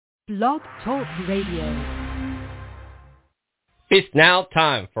Blog Talk Radio. It's now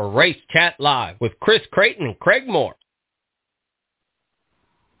time for Race Chat Live with Chris Creighton and Craig Moore.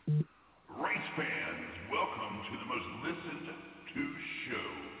 Race fans, welcome to the most listened to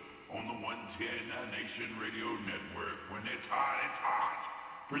show on the 110 Nation Radio Network. When it's hot, it's hot.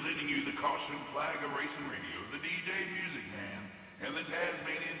 Presenting you the caution flag of racing radio, the DJ Music Man, and the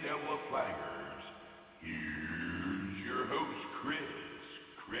Tasmanian Devil of Flaggers. Here's your host, Chris,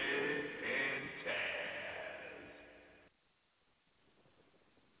 Craig, and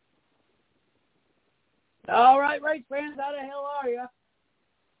Taz. All right, race fans, how the hell are you?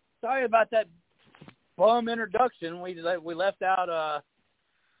 Sorry about that bum introduction. We left out our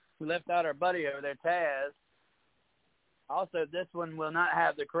buddy over there, Taz. Also, this one will not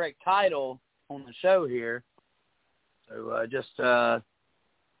have the correct title on the show here. So just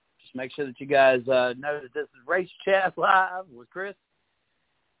make sure that you guys know that this is Race Chat Live with Chris,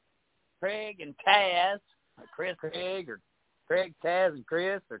 Craig, and Taz. Chris, Craig, or Craig, Taz, and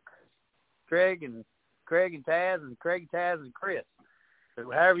Chris, or Craig and Taz, and Craig, Taz, and Chris.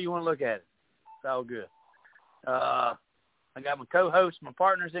 So however you want to look at it, it's all good. I got my co-host, my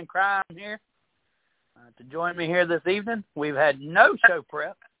partners in crime here to join me here this evening. We've had no show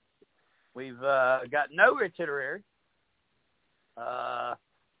prep. We've got no itinerary.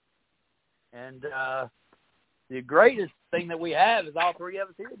 And the greatest thing that we have is all three of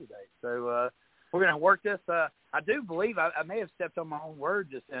us here today. So we're going to work this. I do believe I may have stepped on my own word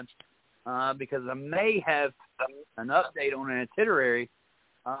just then because I may have an update on an itinerary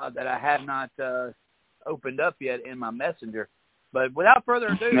that I have not opened up yet in my messenger. But without further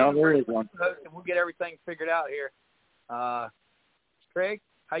ado, there is one. We'll get everything figured out here. Craig,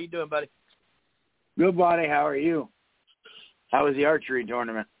 how you doing, buddy? Good, buddy. How are you? How was the archery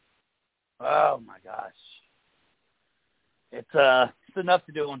tournament? Oh my gosh, it's enough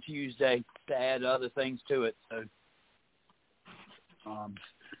to do on Tuesday to add other things to it. So,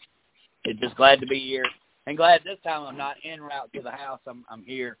 just glad to be here, and glad this time I'm not en route to the house. I'm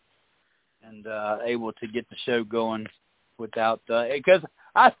here and able to get the show going without because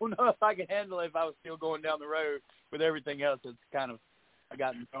I don't know if I can handle it if I was still going down the road with everything else that's kind of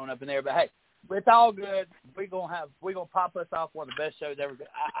gotten thrown up in there. But hey, it's all good. We're gonna pop us off one of the best shows ever.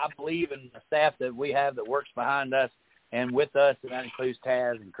 I believe in the staff that we have that works behind us and with us, and that includes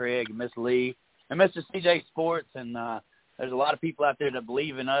Taz and Craig and Miss Lee and Mr. CJ Sports. And there's a lot of people out there that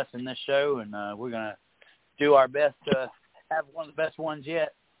believe in us in this show, and we're gonna do our best to have one of the best ones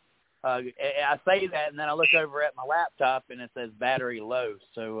yet. I say that, and then I look over at my laptop, and it says battery low.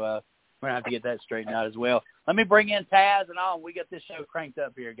 So we're gonna have to get that straightened out as well. Let me bring in Taz and all. We get this show cranked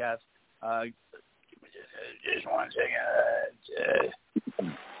up here, guys. Just 1 second.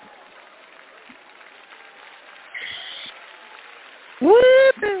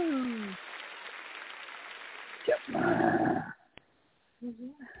 Woo-hoo!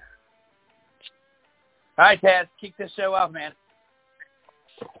 All right, Taz, kick this show off, man.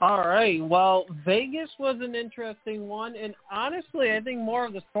 All right. Well, Vegas was an interesting one, and honestly, I think more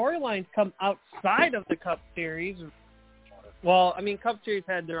of the storylines come outside of the Cup Series. Well, I mean, Cup Series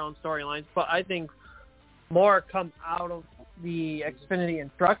had their own storylines, but I think more come out of the Xfinity and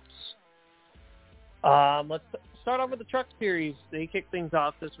Trucks. Let's start off with the Truck Series. They kicked things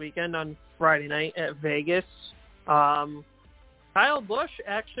off this weekend on Friday night at Vegas. Kyle Busch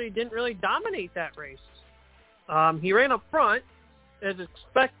actually didn't really dominate that race. He ran up front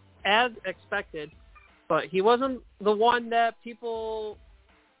as expected, but he wasn't the one that people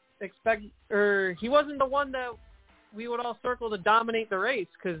expect, or he wasn't the one that we would all circle to dominate the race,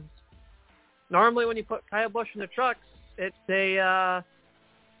 because normally when you put Kyle Busch in the trucks, it's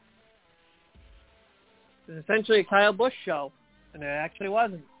essentially a Kyle Busch show, and it actually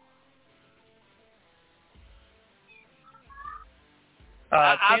wasn't.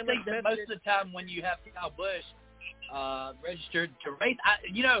 I think that most of the time when you have Kyle Busch registered to race,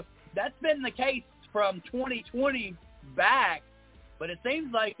 that's been the case from 2020 back, but it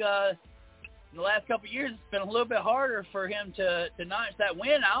seems like in the last couple of years, it's been a little bit harder for him to notch that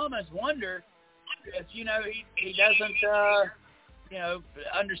win. I almost wonder if, he doesn't,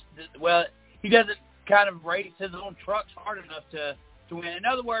 he doesn't kind of race his own trucks hard enough to win. In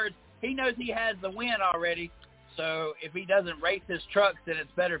other words, he knows he has the win already, so if he doesn't race his trucks, then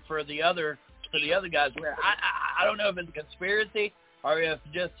it's better for the other guys. Where I don't know if it's a conspiracy or if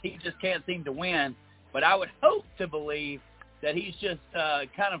he just can't seem to win, but I would hope to believe that he's just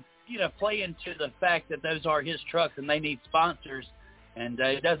kind of playing to the fact that those are his trucks and they need sponsors, and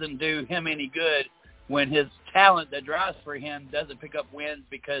it doesn't do him any good when his talent that drives for him doesn't pick up wins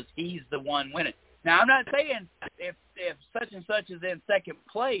because he's the one winning. Now, I'm not saying if such and such is in second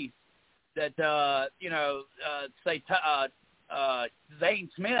place that, say Zane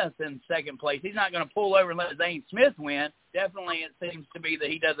Smith in second place, he's not going to pull over and let Zane Smith win. Definitely it seems to be that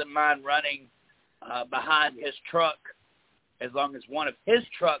he doesn't mind running behind his truck as long as one of his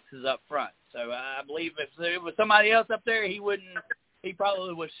trucks is up front. So I believe if it was somebody else up there, he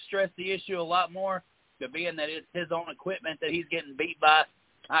probably would stress the issue a lot more. But being that it's his own equipment that he's getting beat by,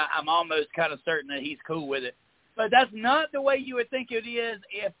 I'm almost kind of certain that he's cool with it. But that's not the way you would think it is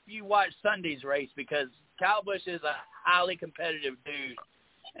if you watch Sunday's race, because Kyle Busch is a highly competitive dude.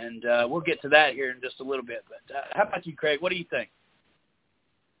 And we'll get to that here in just a little bit. But how about you, Craig? What do you think?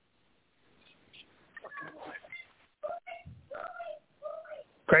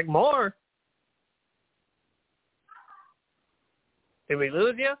 Craig Moore. Did we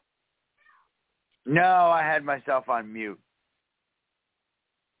lose you? No, I had myself on mute.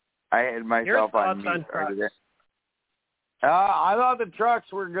 Your thoughts on trucks? I thought the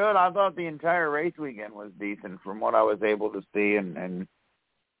trucks were good. I thought the entire race weekend was decent from what I was able to see and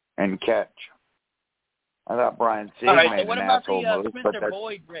catch. I thought Brian Sieg made an asshole move. Spencer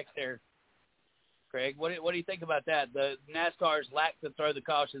Boyd wreck there, Craig? What do you think about that? The NASCAR's lack to throw the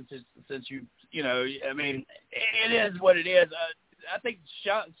caution since I mean, it is what it is. I think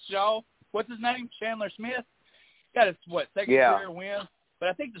Shaw, what's his name? Chandler Smith got his second career win. But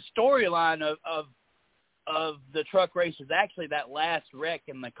I think the storyline of the truck race is actually that last wreck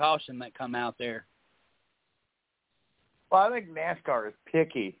and the caution that come out there. Well, I think NASCAR is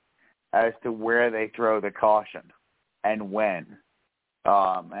picky as to where they throw the caution and when.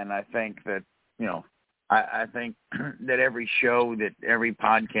 And I think that, I think that every show, that every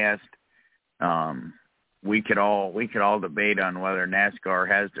podcast, we could all debate on whether NASCAR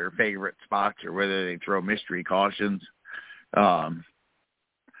has their favorite spots or whether they throw mystery cautions.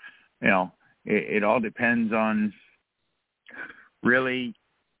 It all depends on really,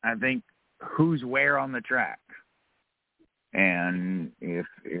 I think, who's where on the track. And if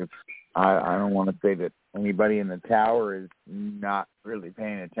I don't want to say that anybody in the tower is not really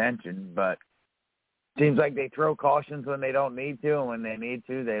paying attention, but it seems like they throw cautions when they don't need to, and when they need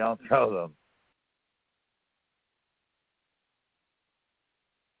to, they don't throw them.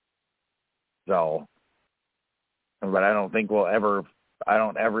 So, but I don't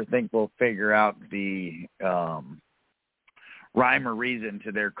ever think we'll figure out the rhyme or reason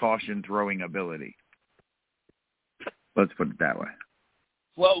to their caution throwing ability. Let's put it that way.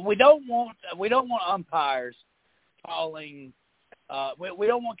 Well, we don't want umpires calling. We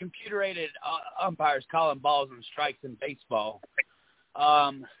don't want computer-aided umpires calling balls and strikes in baseball.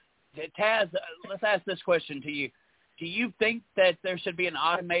 Taz, let's ask this question to you: do you think that there should be an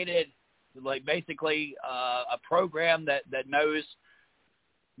automated, basically a program that knows,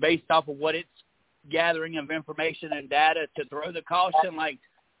 based off of what it's gathering of information and data, to throw the caution?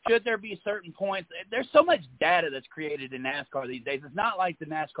 Should there be certain points? There's so much data that's created in NASCAR these days. It's not like the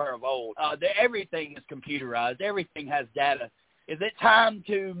NASCAR of old. Everything is computerized. Everything has data. Is it time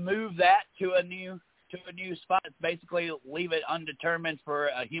to move that to a new spot? Basically, leave it undetermined for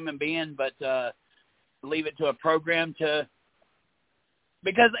a human being, but leave it to a program to.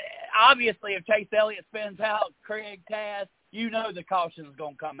 Because obviously, if Chase Elliott spins out, Craig, Taz, the caution is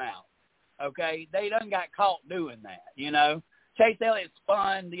going to come out. Okay? They done got caught doing that, Chase Elliott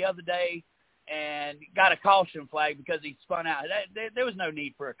spun the other day and got a caution flag because he spun out. There was no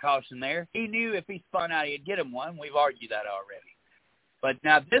need for a caution there. He knew if he spun out, he'd get him one. We've argued that already. But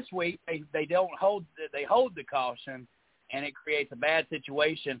now this week, they hold the caution, and it creates a bad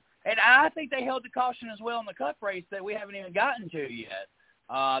situation. And I think they held the caution as well in the Cup race that we haven't even gotten to yet.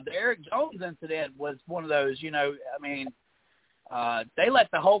 The Eric Jones incident was one of those, they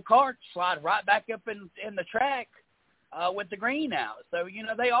let the whole car slide right back up in the track with the green out. So,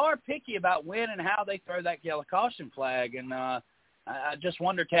 they are picky about when and how they throw that yellow caution flag. And I just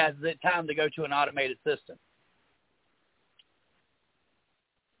wonder, Taz, is it time to go to an automated system?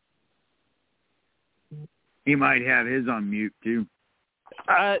 He might have his on mute, too.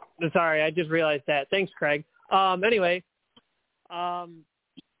 Sorry, I just realized that. Thanks, Craig. Anyway,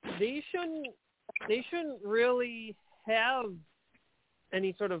 they shouldn't really have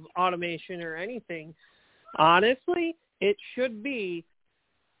any sort of automation or anything. Honestly, it should be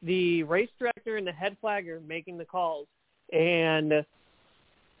the race director and the head flagger making the calls. And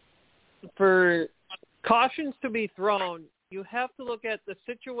for cautions to be thrown, you have to look at the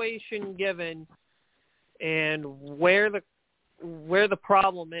situation given and where the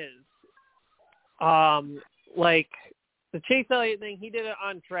problem is. Like the Chase Elliott thing, he did it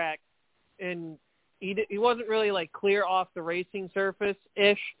on track, and he wasn't really clear off the racing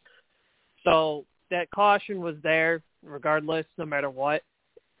surface-ish. So that caution was there regardless, no matter what.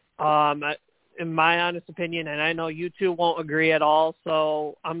 In my honest opinion, and I know you two won't agree at all,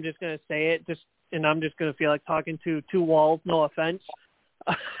 so I'm just going to say it, and I'm just going to feel like talking to two walls, no offense.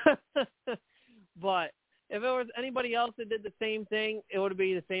 But if it was anybody else that did the same thing, it would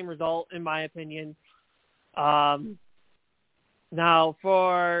be the same result, in my opinion. Now,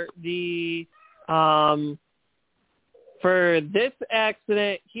 for this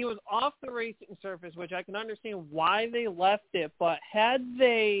accident, he was off the racing surface, which I can understand why they left it, but had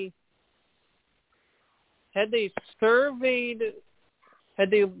they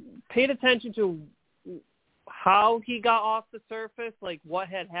paid attention to how he got off the surface, like what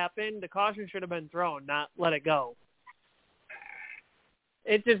had happened, the caution should have been thrown, not let it go.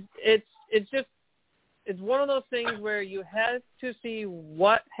 It's one of those things where you have to see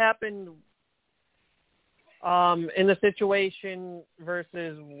what happened in the situation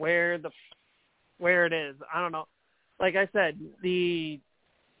versus where it is. I don't know. Like I said, the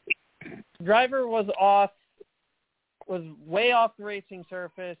driver was way off the racing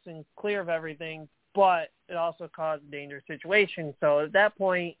surface and clear of everything, but it also caused a dangerous situation. So at that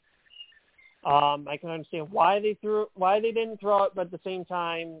point, I can understand why they didn't throw it, but at the same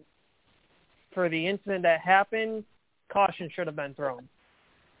time, for the incident that happened, caution should have been thrown.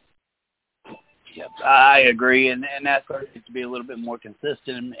 Yep, I agree, and NASCAR needs to be a little bit more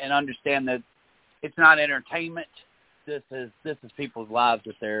consistent and understand that it's not entertainment. This is people's lives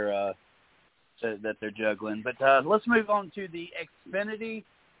that they're juggling. But let's move on to the Xfinity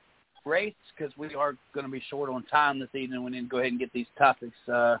race, because we are going to be short on time this evening. We need to go ahead and get these topics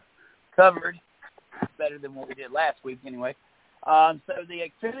covered better than what we did last week anyway. So the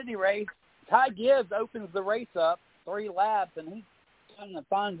Xfinity race, Ty Gibbs opens the race up 3 laps, and he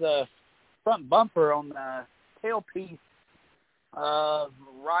finds a front bumper on the tailpiece of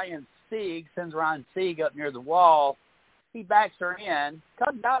Ryan Sieg, sends Ryan Sieg up near the wall. He backs her in,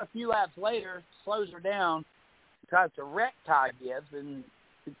 comes out a few laps later, slows her down, tries to wreck Ty Gibbs, and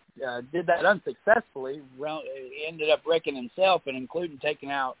did that unsuccessfully. He ended up wrecking himself, and including taking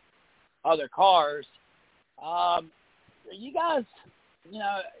out other cars. You guys,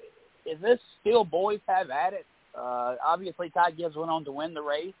 is this still boys have at it? Obviously, Ty Gibbs went on to win the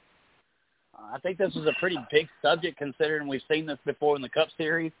race. I think this is a pretty big subject, considering we've seen this before in the Cup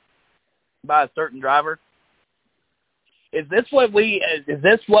Series by a certain driver. Is this what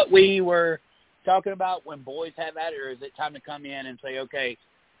we were talking about when boys have at it, or is it time to come in and say, okay,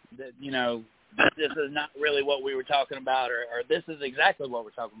 this is not really what we were talking about, or this is exactly what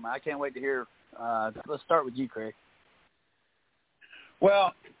we're talking about? I can't wait to hear. Let's start with you, Craig.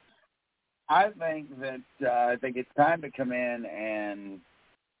 Well, I think it's time to come in and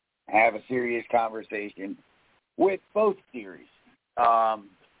have a serious conversation with both series.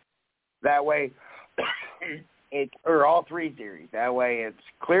 That way, or all 3 series. That way, it's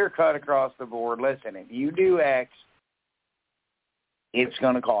clear cut across the board. Listen, if you do X, it's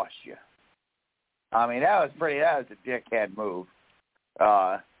going to cost you. I mean, that was a dickhead move.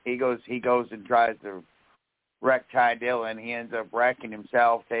 He goes and tries to wreck Ty Dillon. He ends up wrecking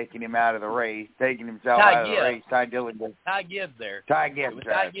himself, taking him out of the race, Ty Dillon goes. Ty Gibbs there. Ty Gibbs.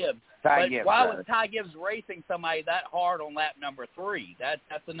 Why was Ty Gibbs racing somebody that hard on lap number 3?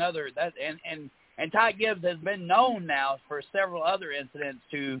 That's another. And Ty Gibbs has been known now for several other incidents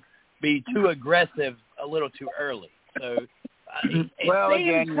to be too aggressive a little too early. So it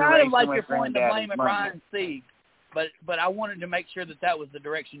seems kind of like you're pointing the blame at Ryan Sieg, but I wanted to make sure that was the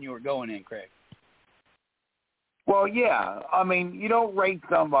direction you were going in, Craig. Well, yeah. I mean, you don't race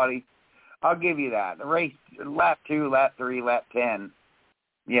somebody. I'll give you that. The race, lap 2, lap 3, lap 10,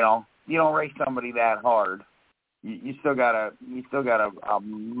 you don't race somebody that hard. You still got a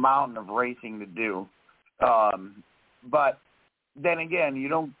mountain of racing to do. But then again, you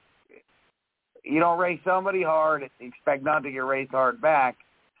don't race somebody hard, expect not to get raced hard back.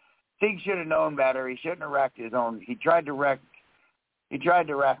 Sieg should have known better. He shouldn't have wrecked his own. He tried to wreck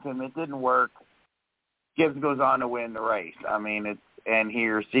him. It didn't work. Gibbs goes on to win the race. I mean,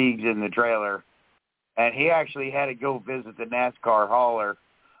 here Sieg's in the trailer, and he actually had to go visit the NASCAR hauler.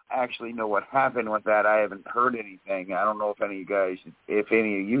 I actually know what happened with that. I haven't heard anything. I don't know if any of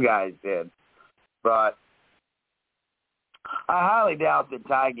you guys did, but I highly doubt that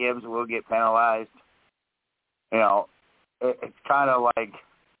Ty Gibbs will get penalized. It's kind of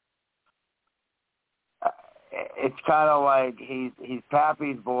like he's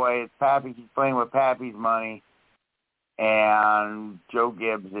Pappy's boy. It's Pappy. He's playing with Pappy's money, and Joe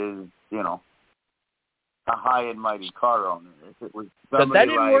Gibbs is, a high and mighty car owner. If it was but that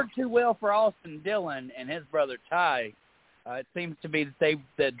didn't work too well for Austin Dillon and his brother Ty It seems to be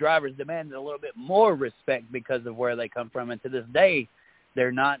that drivers demanded a little bit more respect because of where they come from, and to this day,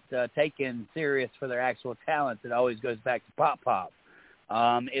 they're not taken serious for their actual talents. It always goes back to pop.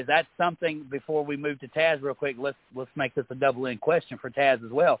 Is that something, before we move to Taz real quick, let's make this a double-in question for Taz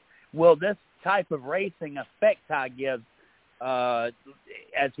as well. Will this type of racing affect Ty Gibbs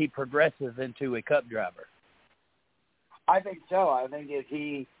as he progresses into a Cup driver? I think so. I think if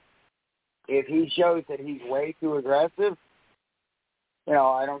he shows that he's way too aggressive,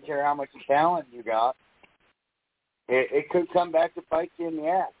 I don't care how much talent you got, it could come back to bite you in the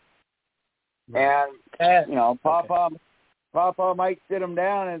ass. And, Papa might sit him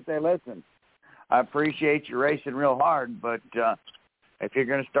down and say, listen, I appreciate you racing real hard, but if you're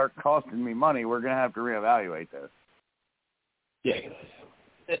going to start costing me money, we're going to have to reevaluate this. Yeah.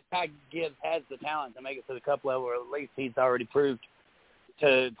 Ty Gibbs has the talent to make it to the Cup level, or at least he's already proved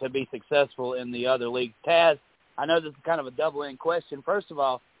to be successful in the other leagues. Taz, I know this is kind of a double-in question. First of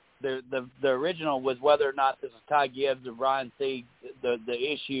all, the original was whether or not this was Ty Gibbs or Brian Sieg, the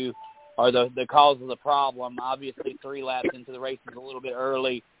issue or the cause of the problem. Obviously, 3 laps into the race is a little bit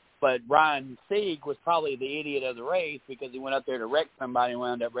early, but Brian Sieg was probably the idiot of the race because he went up there to wreck somebody and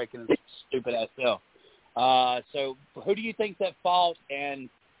wound up wrecking his stupid-ass self. So who do you think's at fault? And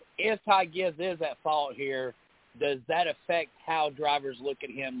if Ty Gibbs is at fault here, does that affect how drivers look at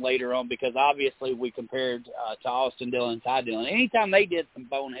him later on? Because obviously we compared to Austin Dillon and Ty Dillon. Anytime they did some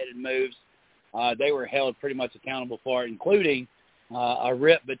boneheaded moves, they were held pretty much accountable for it, including a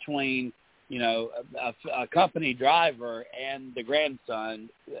rip between, a company driver and the grandson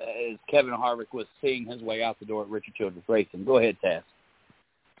as Kevin Harvick was seeing his way out the door at Richard Childress Racing. Go ahead, Taz.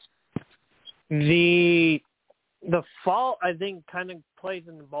 The fault, I think, kind of plays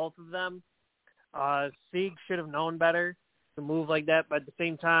into both of them. Sieg should have known better to move like that, but at the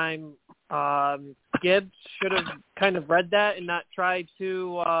same time, Gibbs should have kind of read that and not tried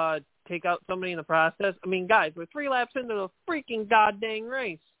to take out somebody in the process. I mean, guys, we're 3 laps into the freaking goddamn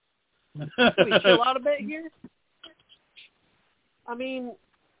race. Can we chill out a bit here? I mean,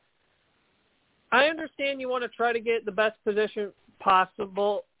 I understand you want to try to get the best position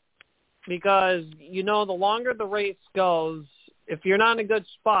possible because, the longer the race goes, if you're not in a good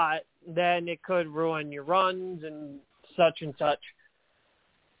spot, then it could ruin your runs and such and such.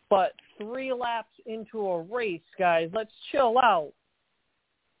 But 3 laps into a race, guys, let's chill out.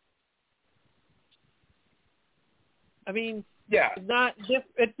 I mean, yeah,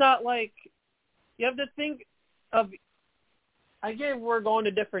 it's not like you have to think of. I get we're going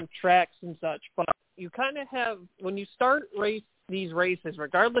to different tracks and such, but you kind of have when you start these races,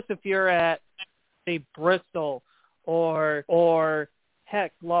 regardless if you're at say Bristol or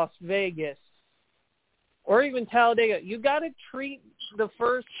heck Las Vegas or even Talladega, you got to treat the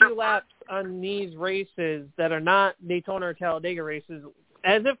first 2 laps on these races that are not Daytona or Talladega races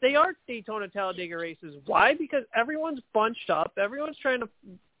as if they are Daytona Talladega races. Why? Because everyone's bunched up. Everyone's trying to,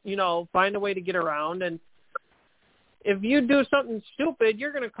 find a way to get around. And if you do something stupid,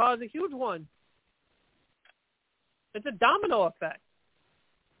 you're going to cause a huge one. It's a domino effect.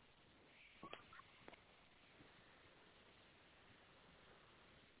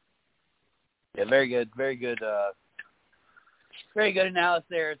 Yeah, very good. Very good. Very good analysis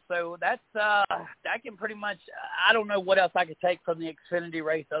there. So that's I can pretty much. I don't know what else I could take from the Xfinity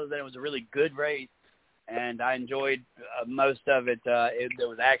race other than it was a really good race, and I enjoyed most of it. There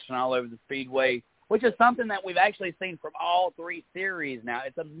was action all over the speedway, which is something that we've actually seen from all 3 series now.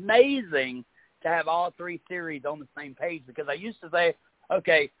 It's amazing to have all 3 series on the same page because I used to say,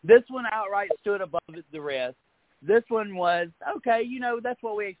 okay, this one outright stood above the rest. This one was, okay, that's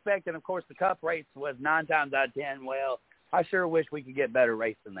what we expect. And, of course, the Cup race was 9 times out of 10. Well, I sure wish we could get better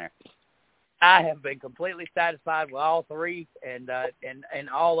racing there. I have been completely satisfied with all 3, and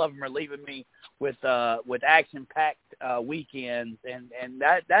all of them are leaving me with action-packed weekends, and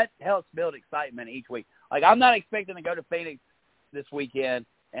that helps build excitement each week. Like, I'm not expecting to go to Phoenix this weekend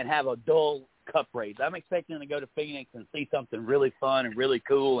and have a dull Cup race. I'm expecting to go to Phoenix and see something really fun and really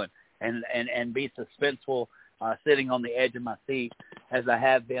cool and be suspenseful, sitting on the edge of my seat as I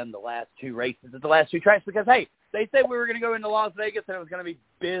have been the last 2 races at the last 2 tracks because, hey, they said we were going to go into Las Vegas and it was going to be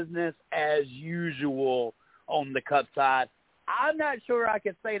business as usual on the Cup side. I'm not sure I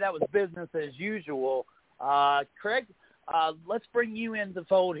could say that was business as usual. Craig, let's bring you in the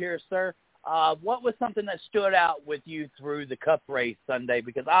fold here, sir. What was something that stood out with you through the Cup race Sunday?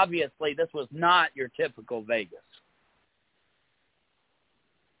 Because obviously this was not your typical Vegas.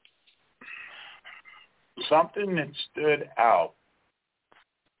 Something that stood out.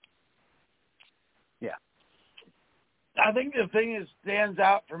 Yeah. I think the thing that stands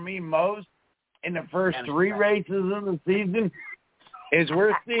out for me most in the first 3 races of the season is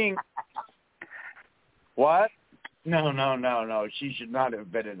we're seeing what? No. She should not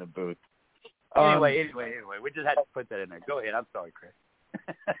have been in the booth. Anyway, we just had to put that in there. Go ahead. I'm sorry, Chris.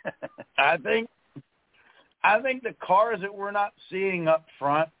 I think the cars that we're not seeing up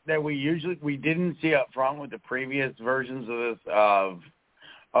front that we didn't see up front with the previous versions of this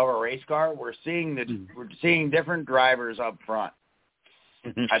of a race car, we're seeing different drivers up front.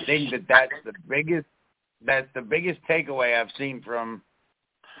 I think that's the biggest takeaway I've seen from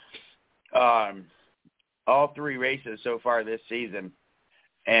all 3 races so far this season.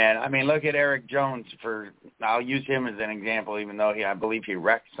 And I mean, look at Eric Jones I'll use him as an example, even though I believe he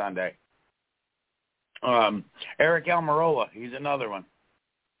wrecked Sunday. Eric Almirola, he's another one.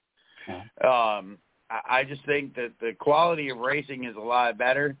 I just think that the quality of racing is a lot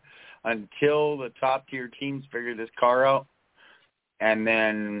better until the top tier teams figure this car out. And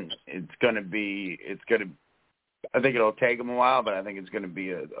then I think it'll take them a while, but I think it's going to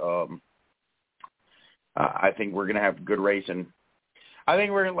be I think we're going to have good racing. I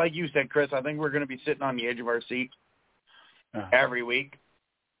think we're, like you said, Chris, I think we're going to be sitting on the edge of our seat every week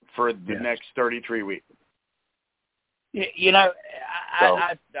for the next 33 weeks. You know,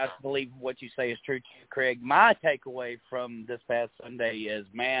 I believe what you say is true too, Craig. My takeaway from this past Sunday is,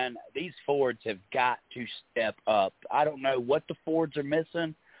 man, these Fords have got to step up. I don't know what the Fords are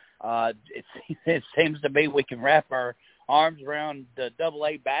missing. It seems to be we can wrap our arms around the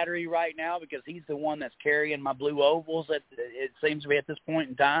AA battery right now because he's the one that's carrying my blue ovals. It seems to be at this point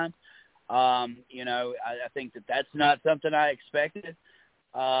in time. You know, I think that's not something I expected.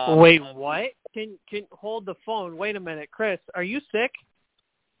 Wait, what? Can hold the phone? Wait a minute, Chris. Are you sick?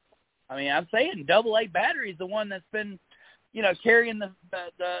 I mean, I'm saying AA battery is the one that's been, you know, carrying the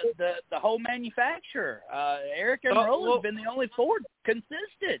whole manufacturer. Eric Almirola has been the only Ford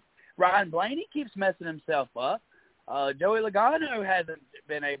consistent. Ryan Blaney keeps messing himself up. Joey Logano hasn't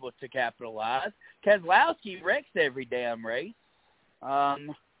been able to capitalize. Keselowski wrecks every damn race. I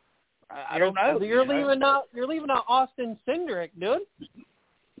don't know. You're leaving out Austin Cindric, dude.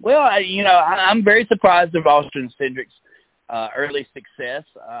 Well, I'm very surprised of Austin Cindric's early success,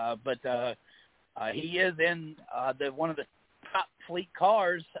 but he is in one of the top fleet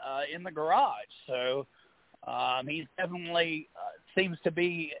cars in the garage. So he definitely seems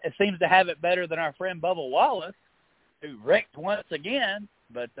to have it better than our friend Bubba Wallace, who wrecked once again.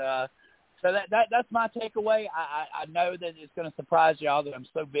 But so that's my takeaway. I know that it's going to surprise y'all that I'm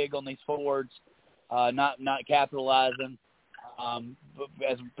so big on these Fords not capitalizing.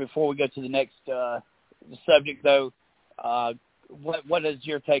 Before we go to the next subject, though, what is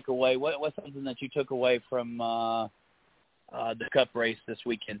your takeaway? What's something that you took away from the Cup race this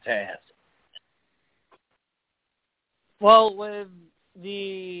weekend, Taz? Well, with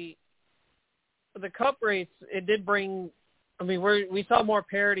the Cup race, it did bring. I mean, we saw more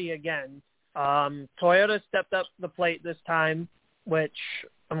parity again. Toyota stepped up the plate this time, which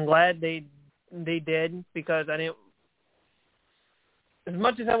I'm glad they did, because I didn't. As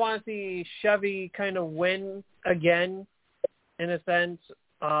much as I want to see Chevy kind of win again, in a sense,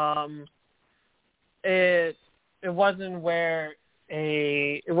 it wasn't where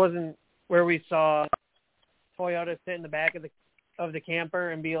we saw Toyota sit in the back of the camper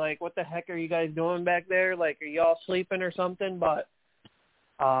and be like, "What the heck are you guys doing back there? Like, are y'all sleeping or something?" But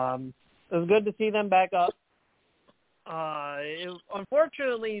it was good to see them back up.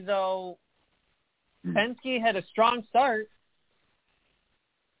 Unfortunately, though, Penske had a strong start.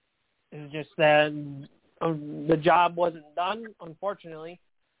 It's just that the job wasn't done, unfortunately.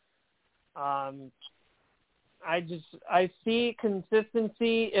 I see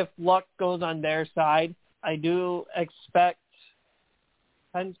consistency if luck goes on their side. I do expect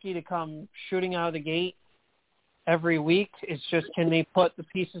Penske to come shooting out of the gate every week. It's just, can they put the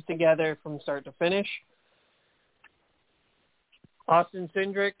pieces together from start to finish? Austin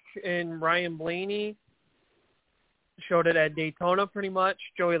Cindric and Ryan Blaney showed it at Daytona pretty much.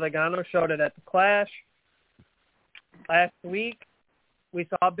 Joey Logano showed it at the Clash. Last week, we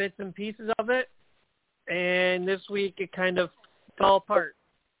saw bits and pieces of it, and this week it kind of fell apart.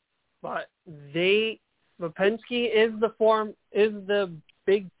 But Penske is the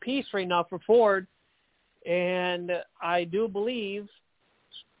big piece right now for Ford, and I do believe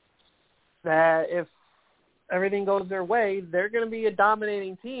that if everything goes their way, they're going to be a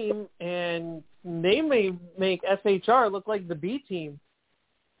dominating team, and they may make SHR look like the B team.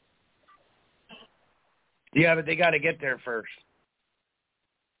 Yeah, but they got to get there first.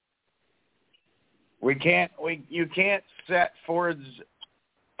 You can't set Ford's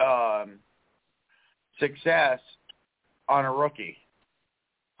success on a rookie.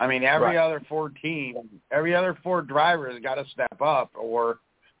 I mean, every other 4 drivers got to step up, or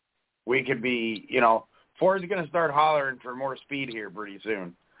we could be, Ford's going to start hollering for more speed here pretty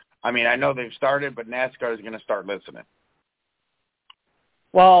soon. I mean, I know they've started, but NASCAR is going to start listening.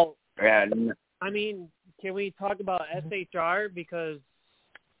 Well, and I mean, can we talk about SHR? Because,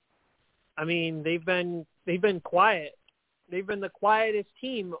 I mean, they've been quiet. They've been the quietest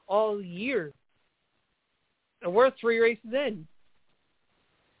team all year. And we're 3 races in.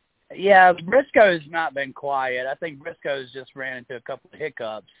 Yeah, Briscoe's not been quiet. I think Briscoe's just ran into a couple of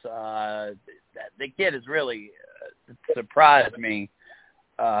hiccups. The kid has really surprised me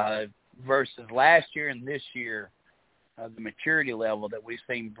versus last year and this year. The maturity level that we've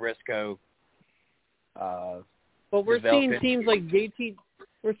seen Briscoe. But we're seeing teams like JT.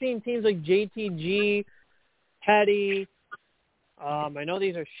 We're seeing teams like JTG, Petty. I know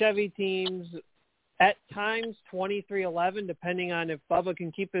these are Chevy teams. At times, 23-11, depending on if Bubba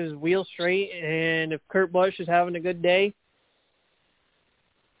can keep his wheels straight and if Kurt Busch is having a good day.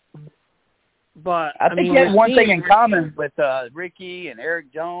 But I think he had one thing in common with Ricky and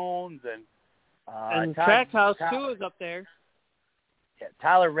Eric Jones and Trackhouse too is up there. Yeah,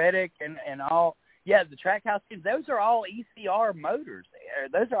 Tyler Reddick and all. Yeah, the Trackhouse teams. Those are all ECR motors.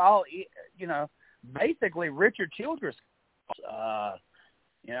 Those are all basically Richard Childress.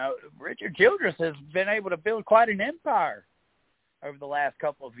 Richard Childress has been able to build quite an empire over the last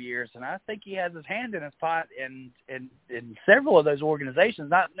couple of years, and I think he has his hand in his pot in several of those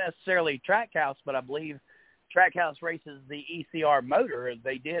organizations, not necessarily Trackhouse, but I believe Trackhouse races the ECR motor as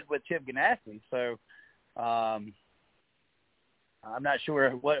they did with Chip Ganassi. So I'm not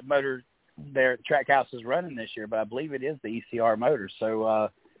sure what motor their Trackhouse is running this year, but I believe it is the ECR motor. So,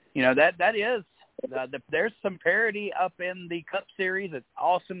 that is there's some parity up in the Cup Series. It's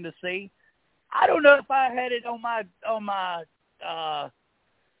awesome to see. I don't know if I had it on my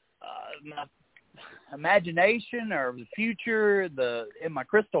imagination or the future, in my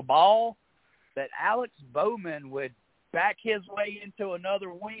crystal ball, that Alex Bowman would back his way into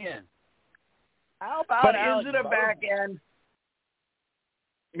another win. How about But Alex is it a Bowman? back end?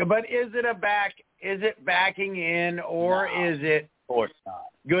 But is it backing in, or is it Of course not.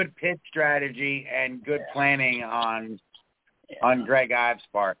 Good pitch strategy and good planning on Greg Ives'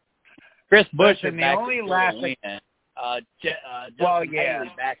 part? Chris Busch Listen, backed the only into last a win. Justin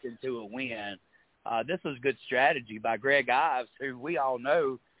Haley backed into a win. This was good strategy by Greg Ives, who we all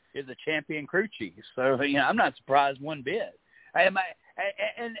know is a champion crew chief. So, I'm not surprised one bit. And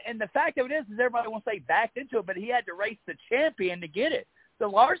the fact of it is everybody wants to say backed into it, but he had to race the champion to get it. So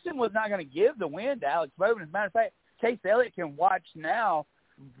Larson was not going to give the win to Alex Bowman. As a matter of fact, Chase Elliott can watch now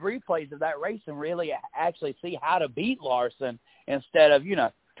replays of that race and really actually see how to beat Larson instead of,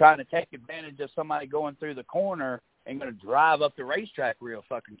 trying to take advantage of somebody going through the corner and going to drive up the racetrack real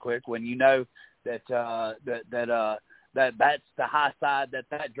fucking quick when you know that that's the high side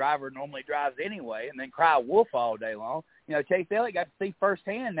that driver normally drives anyway, and then cry wolf all day long. Chase Elliott got to see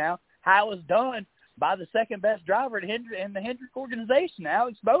firsthand now how it was done by the second best driver in the Hendrick organization,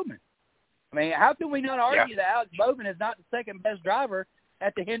 Alex Bowman. I mean, how can we not argue that Alex Bowman is not the second best driver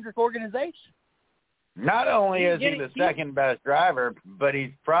at the Hendrick organization? Not only is he the second best driver, but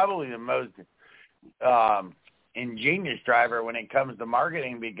he's probably the most ingenious driver when it comes to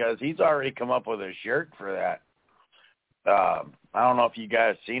marketing, because he's already come up with a shirt for that. I don't know if you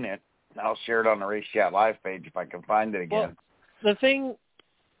guys seen it. I'll share it on the Race Chat Live page if I can find it again. Well,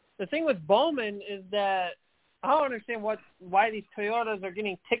 the thing with Bowman is that I don't understand why these Toyotas are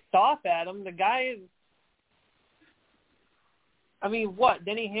getting ticked off at him. The guy is, I mean, what?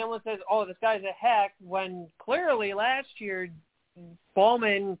 Denny Hamlin says, oh, this guy's a hack, when clearly last year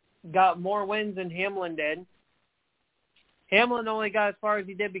Bowman got more wins than Hamlin did. Hamlin only got as far as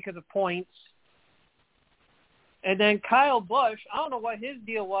he did because of points. And then Kyle Busch, I don't know what his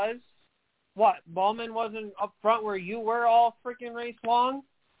deal was. What, Bowman wasn't up front where you were all freaking race long?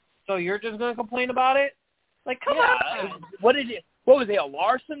 So you're just going to complain about it? Like, come on. What was he, a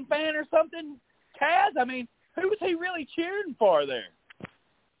Larson fan or something? Taz? I mean, who was he really cheering for there?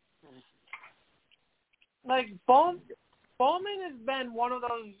 Like, Bowman has been one of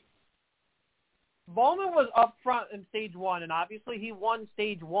those. Bowman was up front in stage one, and obviously he won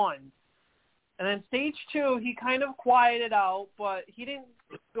stage one. And then stage two, he kind of quieted out, but he didn't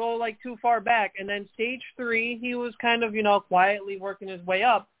go, too far back. And then stage three, he was kind of, quietly working his way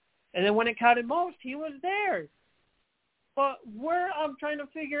up. And then when it counted most, he was there. But where I'm trying to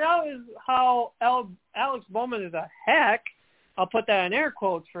figure out is how Alex Bowman is a hack. I'll put that in air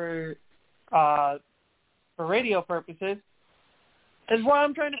quotes for radio purposes. Is what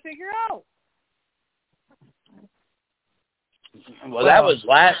I'm trying to figure out. Well, that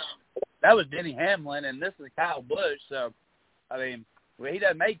was Denny Hamlin, and this is Kyle Busch. So, I mean, he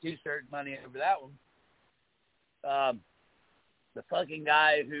doesn't make two-thirds money over that one. The fucking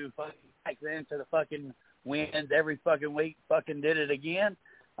guy who fucking backs into the fucking wins every fucking week fucking did it again.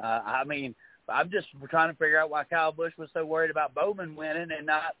 I mean, I'm just trying to figure out why Kyle Busch was so worried about Bowman winning and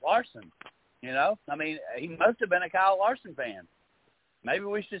not Larson. You know? I mean, he must have been a Kyle Larson fan. Maybe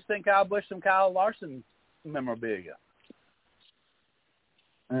we should send Kyle Busch some Kyle Larson memorabilia.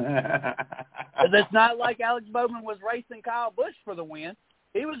 Because it's not like Alex Bowman was racing Kyle Busch for the win.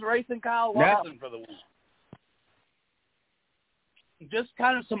 He was racing Kyle Larson for the win. Just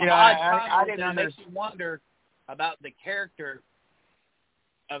kind of some odd comments that makes you wonder about the character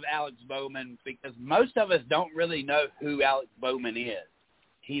of Alex Bowman, because most of us don't really know who Alex Bowman is.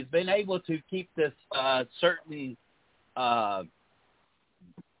 He's been able to keep this certain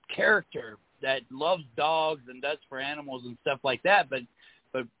character that loves dogs and does for animals and stuff like that, but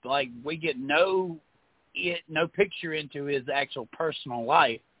like we get no picture into his actual personal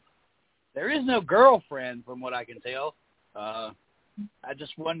life. There is no girlfriend, from what I can tell. I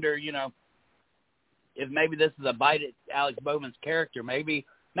just wonder, you know, if maybe this is a bite at Alex Bowman's character. Maybe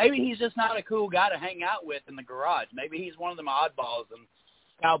he's just not a cool guy to hang out with in the garage. Maybe he's one of them oddballs, and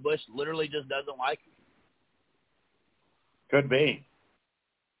Kyle Busch literally just doesn't like him. Could be.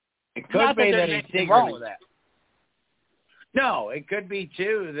 It could be that he's secretly wrong with that. No, it could be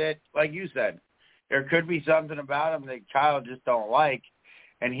too that, like you said, there could be something about him that Kyle just don't like,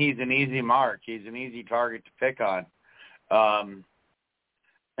 and he's an easy mark. He's an easy target to pick on.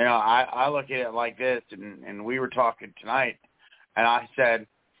 You know, I look at it like this, and we were talking tonight, and I said,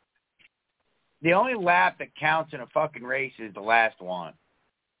 the only lap that counts in a fucking race is the last one.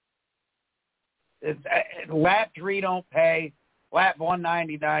 Lap 3 don't pay. Lap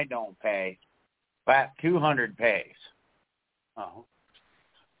 199 don't pay. Lap 200 pays. Oh.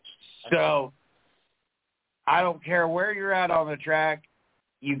 So I don't care where you're at on the track.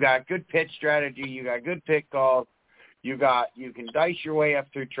 You got good pitch strategy. You got good pit calls. You can dice your way up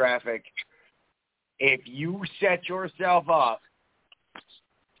through traffic. If you set yourself up,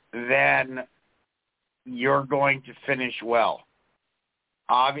 then you're going to finish well.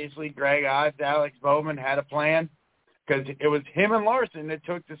 Obviously, Greg Odds, Alex Bowman had a plan, because it was him and Larson that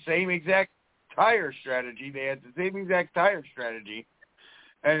took the same exact tire strategy. They had the same exact tire strategy,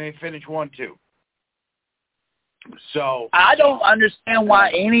 and they finished 1-2. So I don't understand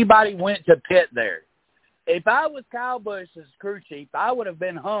why anybody went to pit there. If I was Kyle Busch's crew chief, I would have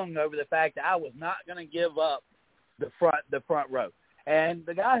been hung over the fact that I was not going to give up the front row. And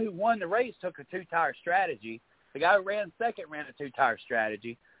the guy who won the race took a two-tire strategy. The guy who ran second ran a two-tire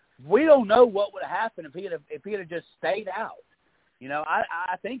strategy. We don't know what would have happened if he had just stayed out. You know,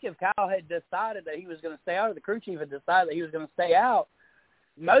 I think if Kyle had decided that he was going to stay out, or the crew chief had decided that he was going to stay out,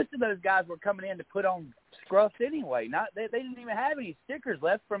 most of those guys were coming in to put on scruffs anyway. They didn't even have any stickers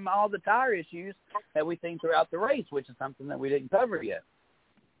left from all the tire issues that we've seen throughout the race, which is something that we didn't cover yet.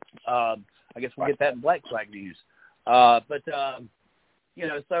 I guess we'll get that in Blag Flag news. You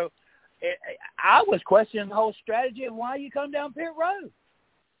know, so I was questioning the whole strategy of why you come down pit road.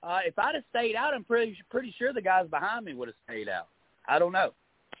 If I'd have stayed out, I'm pretty sure the guys behind me would have stayed out. I don't know.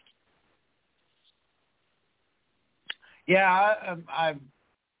 Yeah,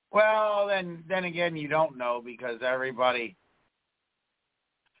 well, then again, you don't know, because everybody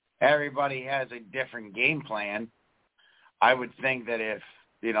has a different game plan. I would think that if,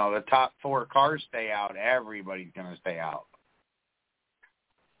 you know, the top 4 cars stay out, everybody's going to stay out.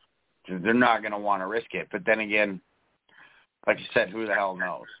 They're not going to want to risk it. But then again, like you said, who the hell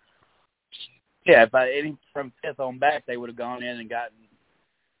knows? Yeah, if from 5th on back, they would have gone in and gotten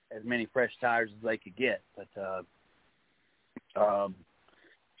as many fresh tires as they could get. But I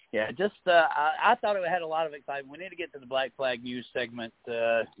thought it had a lot of excitement. We need to get to the Blag Flag news segment,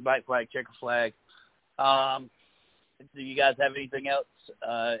 Blag Flag, checker flag. Do you guys have anything else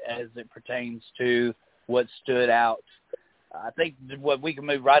as it pertains to what stood out? I think what we can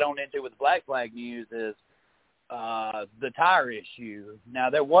move right on into with the Blag Flag news is the tire issue. Now,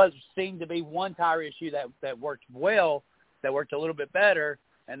 there seemed to be one tire issue that worked well, that worked a little bit better,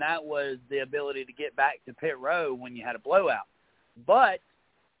 and that was the ability to get back to pit road when you had a blowout. But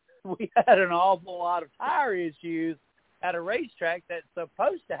we had an awful lot of tire issues at a racetrack that's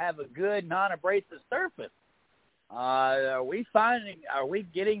supposed to have a good non-abrasive surface. Are we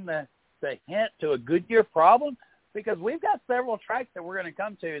getting the hint to a Goodyear problem? Because we've got several tracks that we're going to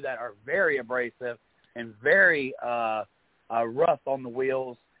come to that are very abrasive and very rough on the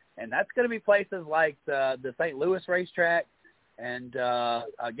wheels, and that's going to be places like the St. Louis racetrack, and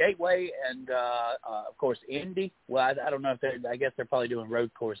Gateway, and of course Indy. Well, I don't know if they're. I guess they're probably doing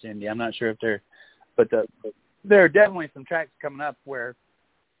road course Indy. I'm not sure if they're, but there are definitely some tracks coming up where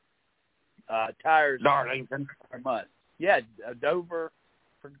tires Darlington are must. Yeah, Dover,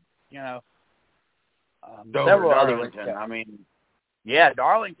 Dover, several Darlington. other. I mean, yeah,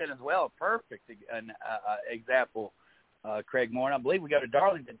 Darlington as well. Perfect example, Craig Moore. And I believe we go to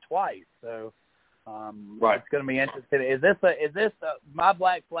Darlington twice, so. Right. It's going to be interesting. Is this my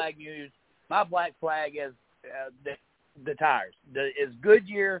Blag Flag news? My Blag Flag is the tires. Is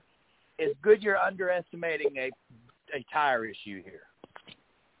Goodyear underestimating a tire issue here?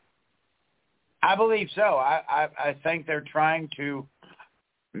 I believe so. I think they're trying to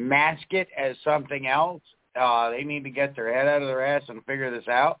mask it as something else. They need to get their head out of their ass and figure this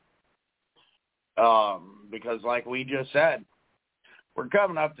out. Because like we just said, we're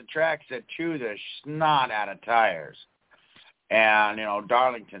coming up the tracks that chew the snot out of tires. And,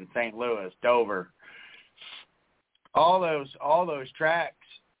 Darlington, St. Louis, Dover, all those tracks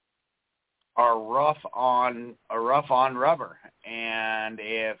are rough on rubber. And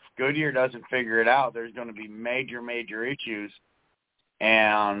if Goodyear doesn't figure it out, there's going to be major, major issues.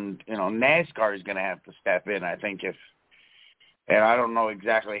 And, NASCAR is going to have to step in, I think, and I don't know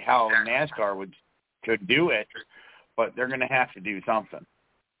exactly how NASCAR could do it, but they're going to have to do something.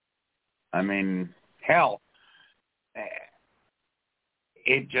 I mean, hell,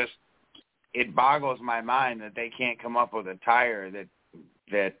 it boggles my mind that they can't come up with a tire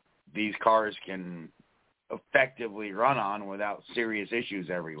that these cars can effectively run on without serious issues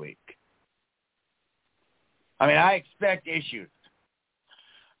every week. I mean, I expect issues,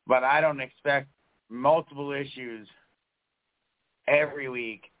 but I don't expect multiple issues every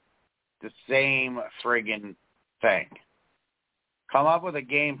week, the same friggin' thing. Come up with a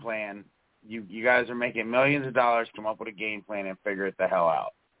game plan. You guys are making millions of dollars. Come up with a game plan and figure it the hell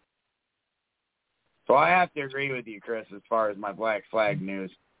out. So I have to agree with you, Chris, as far as my Blag Flag news.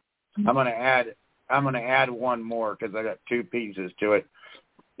 I'm gonna add one more because I got two pieces to it,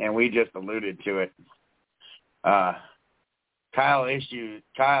 and we just alluded to it. Kyle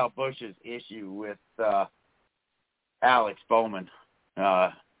Busch's issue with Alex Bowman.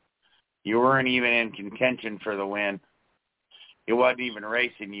 You weren't even in contention for the win. It wasn't even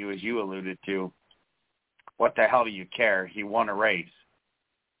racing you, as you alluded to. What the hell do you care? He won a race.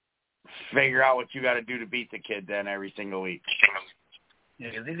 Figure out what you got to do to beat the kid then every single week. Yeah,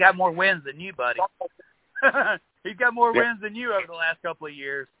 'cause he's got more wins than you, buddy. He's got more wins than you over the last couple of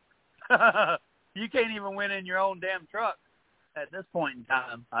years. You can't even win in your own damn truck at this point in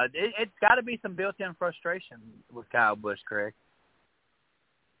time. It's got to be some built-in frustration with Kyle Busch, Craig.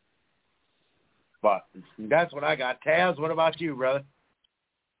 But that's what I got. Taz, what about you, brother?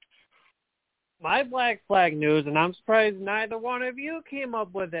 My Blag Flag news, and I'm surprised neither one of you came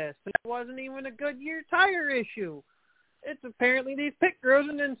up with this. It wasn't even a Goodyear tire issue. It's apparently these pit crews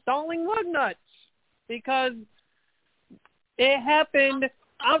and installing lug nuts, because it happened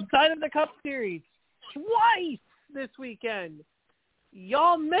outside of the Cup Series twice this weekend.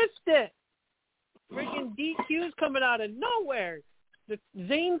 Y'all missed it. Freaking DQs coming out of nowhere.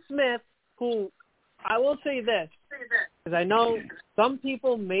 Zane Smith, who, I will say this, because I know some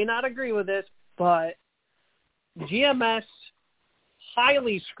people may not agree with this, but GMS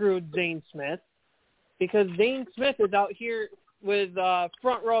highly screwed Zane Smith, because Zane Smith is out here with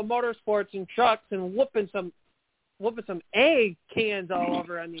Front Row Motorsports and trucks and whooping some egg cans all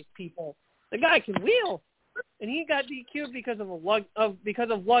over on these people. The guy can wheel, and he got DQ'd because of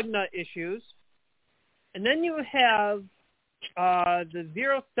lug nut issues. And then you have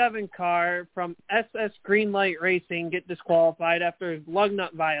the 07 car from SS Greenlight Racing get disqualified after lug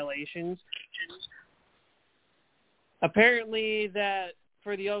nut violations. Apparently that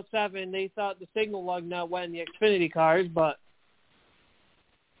for the 07, they thought the signal lug nut went in the Xfinity cars, but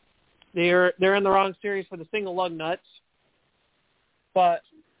they're in the wrong series for the single lug nuts. But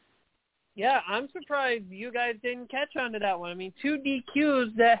yeah, I'm surprised you guys didn't catch on to that one. I mean, 2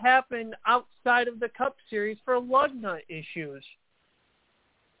 DQs that happened outside of the Cup Series for lug nut issues.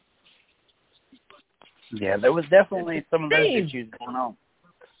 Yeah, there was definitely some of those issues going on.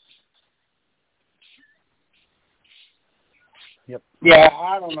 Yep. Yeah,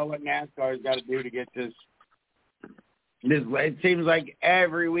 I don't know what NASCAR's got to do to get this. It seems like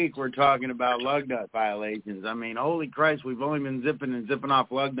every week we're talking about lug nut violations. I mean, holy Christ, we've only been zipping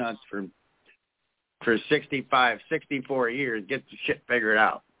off lug nuts for 65, 64 years. Get the shit figured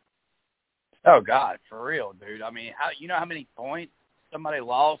out. Oh God, for real, dude. I mean, how many points somebody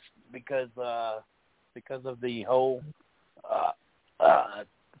lost because of the whole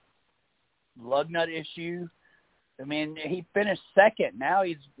lug nut issue? I mean, he finished second. Now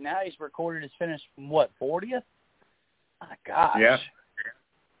he's recorded his finish from what, 40th? My gosh. Yeah.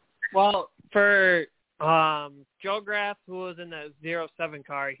 Well, for Joe Graff, who was in the 07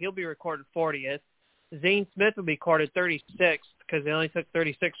 car, he'll be recorded 40th. Zane Smith will be recorded 36th because they only took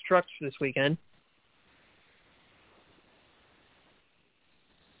 36 trucks this weekend.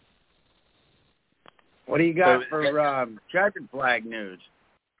 What do you got for checkered flag news?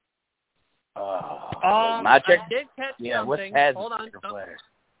 I did catch something. What's Hold on. Flag?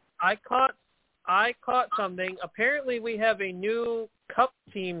 I caught something. Apparently, we have a new Cup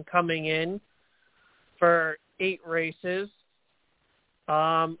team coming in for 8 races.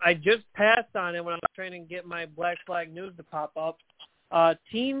 I just passed on it when I was trying to get my Blag Flag news to pop up.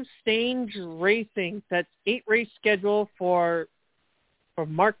 Team Stange Racing. That's 8 race schedule for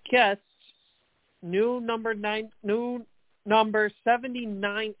Marquez. New number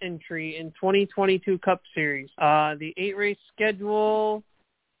 79 entry in 2022 Cup Series. The 8 race schedule.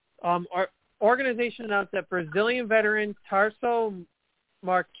 Organization announced that Brazilian veteran Tarso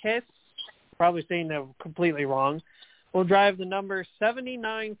Marques, probably saying that completely wrong, will drive the number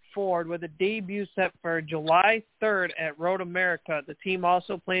 79 Ford with a debut set for July 3rd at Road America. The team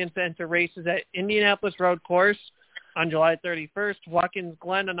also plans to enter races at Indianapolis Road Course on July 31st, Watkins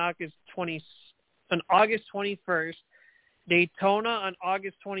Glen on August 21st, Daytona on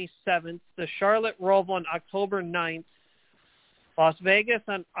August 27th, the Charlotte Roval on October 9th, Las Vegas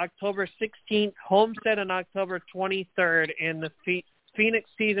on October 16th, Homestead on October 23rd, and the Phoenix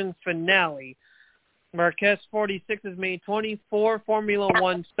season finale. Marquez 46 has made 24 Formula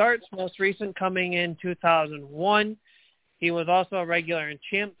One starts, most recent coming in 2001. He was also a regular in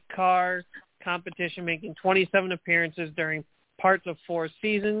Champ Car competition, making 27 appearances during parts of 4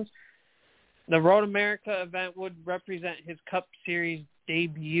 seasons. The Road America event would represent his Cup Series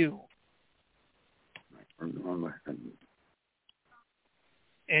debut.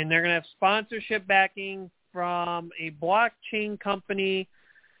 And they're going to have sponsorship backing from a blockchain company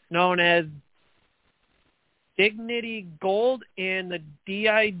known as Dignity Gold and the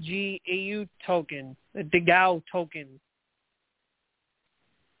DIGAU token, the DIGAU token.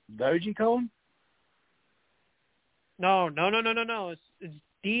 Dogecoin? No. It's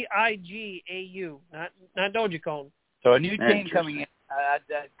DIGAU, not Dogecoin. So a new team coming in. I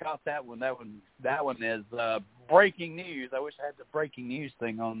caught that one. That one is breaking news. I wish I had the breaking news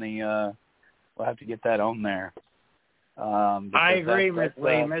thing on the. We'll have to get that on there. I agree, Miss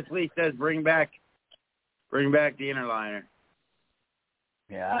Lee. Miss Lee says bring back the interliner.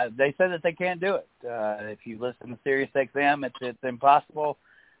 Yeah, they said that they can't do it. If you listen to Sirius XM, it's impossible.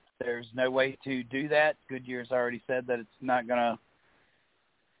 There's no way to do that. Goodyear's already said that it's not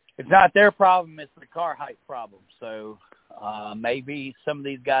their problem, it's the car height problem. So maybe some of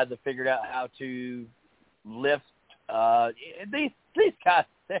these guys have figured out how to lift. These guys,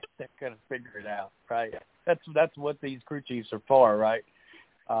 they're going to figure it out, right? That's what these crew chiefs are for, right?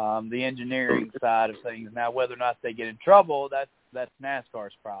 The engineering side of things. Now, whether or not they get in trouble, that's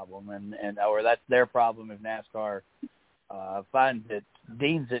NASCAR's problem, or that's their problem if NASCAR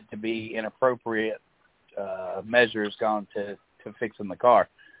deems it to be inappropriate measures gone to fixing the car.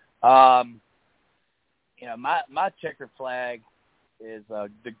 My checkered flag is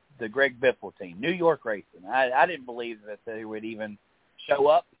the Greg Biffle team, New York Racing. I didn't believe that they would even show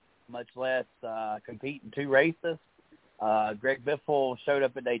up, much less compete in 2 races. Greg Biffle showed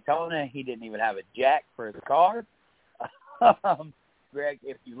up at Daytona. He didn't even have a jack for his car. Greg,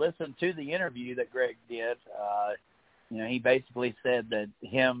 if you listen to the interview that Greg did, he basically said that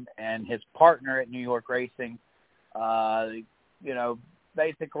him and his partner at New York Racing,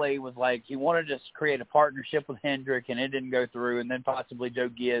 basically was like he wanted to just create a partnership with Hendrick, and it didn't go through, and then possibly Joe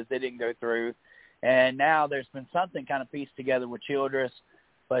Gibbs, it didn't go through. And now there's been something kind of pieced together with Childress.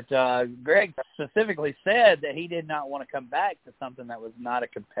 But Greg specifically said that he did not want to come back to something that was not a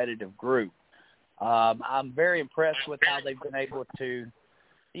competitive group. I'm very impressed with how they've been able to,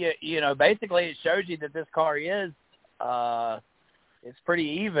 basically it shows you that this car is it's pretty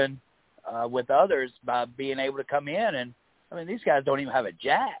even with others by being able to come in. And, I mean, these guys don't even have a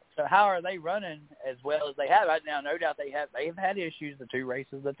jack. So how are they running as well as they have? Now, no doubt they've had issues the 2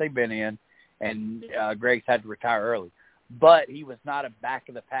 races that they've been in, and Greg's had to retire early. But he was not a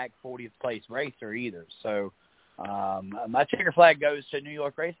back-of-the-pack 40th place racer either. So my checker flag goes to New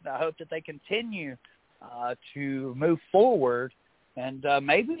York Racing. I hope that they continue to move forward, and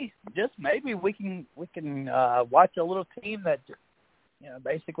maybe we can watch a little team that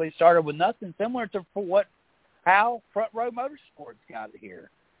basically started with nothing, similar to how Front Row Motorsports got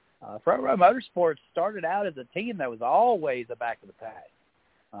here. Front Row Motorsports started out as a team that was always a back of the pack.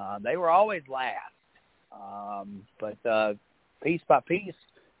 They were always last. But piece by piece,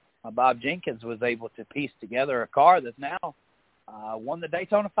 Bob Jenkins was able to piece together a car that's now won the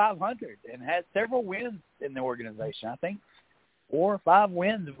Daytona 500 and has several wins in the organization. I think 4 or 5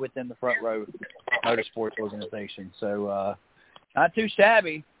 wins within the Front Row Motorsports organization. So not too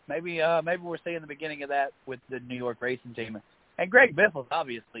shabby. Maybe we're seeing the beginning of that with the New York racing team. And Greg Biffle's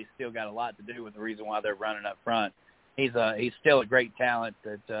obviously still got a lot to do with the reason why they're running up front. He's still a great talent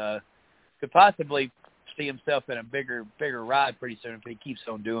that could possibly see himself in a bigger ride pretty soon if he keeps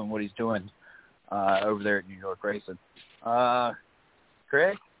on doing what he's doing over there at New York Racing.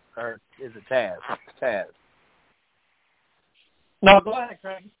 Craig, or is it Taz? Taz. No, go ahead,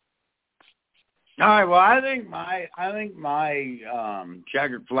 Craig. All right. Well, I think my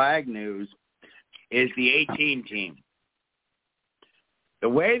checkered flag news is the 18 team. The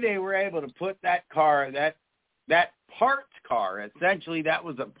way they were able to put that car, that parts car, essentially that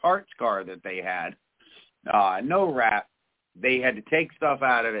was a parts car that they had. No wrap. They had to take stuff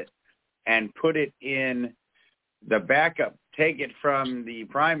out of it and put it in the backup, take it from the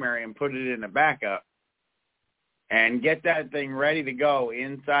primary and put it in the backup and get that thing ready to go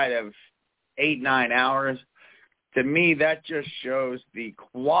inside of 8-9 hours. To me, that just shows the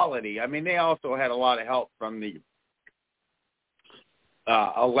quality. I mean, they also had a lot of help from the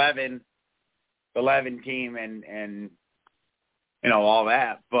 11 team and you know, all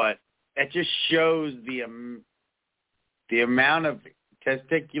that, but it just shows the amount of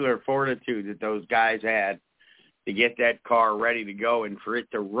testicular fortitude that those guys had to get that car ready to go and for it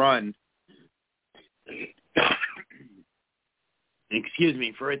to run.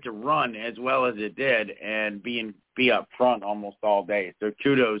 For it to run as well as it did and be up front almost all day. So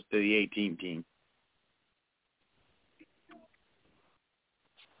kudos to the 18 team.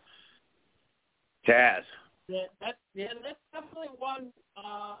 Taz. Yeah, that's definitely one.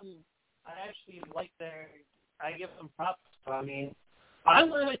 I actually like I give them props. I mean, I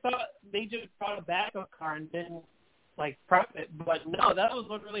literally thought they just brought a backup car and didn't prep it, but no, that was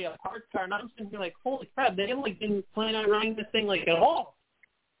literally a parts car, and I'm sitting here like, holy crap, they didn't plan on running this thing at all.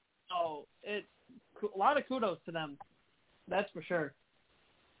 So it's a lot of kudos to them. That's for sure.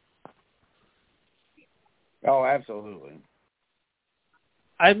 Oh, absolutely.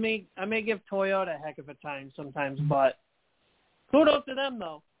 I may give Toyota a heck of a time sometimes, but kudos to them,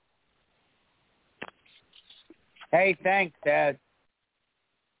 though. Hey, thanks, Dad.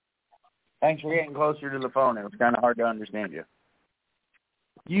 Thanks for getting closer to the phone. It was kind of hard to understand you.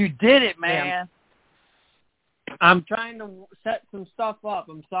 You did it, man. I'm trying to set some stuff up.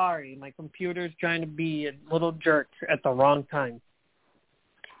 I'm sorry. My computer's trying to be a little jerk at the wrong time.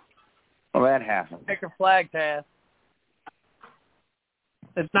 Well, that happens. Checker flag, Taz.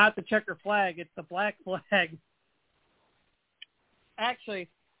 It's not the checker flag. It's the black flag. Actually,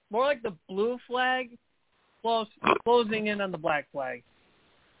 more like the blue flag closing in on the black flag.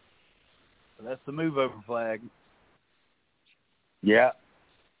 So that's the move over flag. Yeah.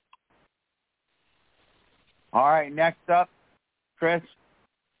 All right, next up, Chris.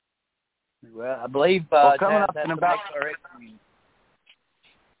 Well, I believe coming up in about...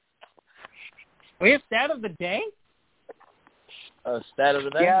 We have stat of the day? Stat of the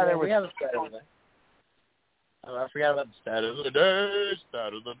day? Yeah, we have a stat of the day. Oh, I forgot about the stat of the day.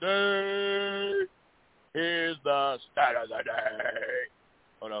 Stat of the day. Here's the stat of the day.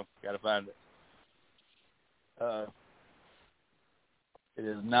 Hold on, gotta find it. It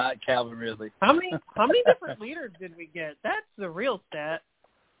is not Calvin Ridley. How many different leaders did we get? That's the real stat.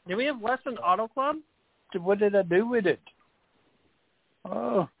 Did we have less than Auto Club? What did I do with it?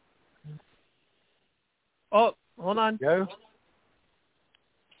 Oh, hold on. Go.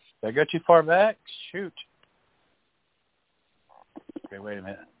 Did I go too far back? Shoot. Okay, wait a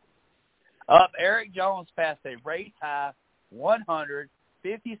minute. Eric Jones passed a race high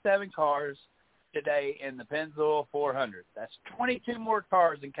 157 cars today in the Pennzoil 400. That's 22 more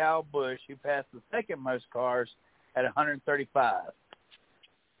cars than Kyle Busch, who passed the second most cars at 135.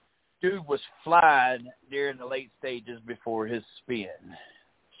 Dude was flying during the late stages before his spin.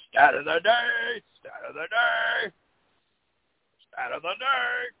 Stat of the day! Stat of the day! Stat of the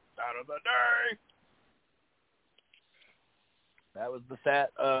day! Stat of the day! That was the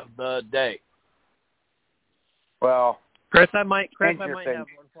stat of the day. Well, Chris, I might have one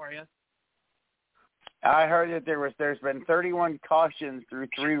for you. I heard that there's been 31 cautions through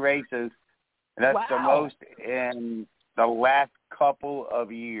 3 races. And that's the most in the last couple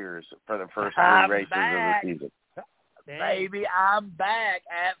of years for the first 3 races of the season. Baby, I'm back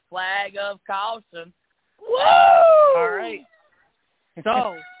at Flag of Caution. Woo! All right.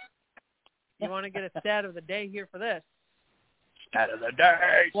 So, you want to get a stat of the day here for this? Stat of the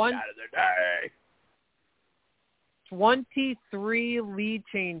day. Stat of the day. 23 lead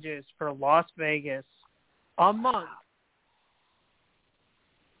changes for Las Vegas a month.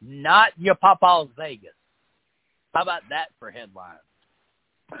 Not your Papa's Vegas. How about that for headlines?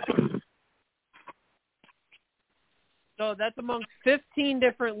 So that's amongst 15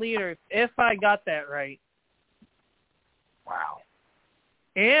 different leaders, if I got that right. Wow.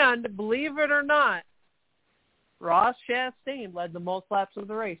 And believe it or not, Ross Chastain led the most laps of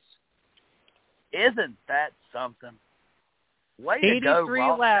the race. Isn't that something? Way to go,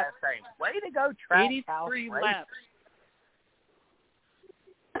 Ross Chastain. Way to go, Trackhouse 83 Racing. laps.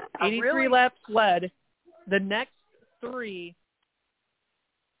 83 laps led. The next three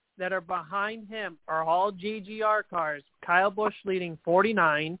that are behind him are all GGR cars. Kyle Busch leading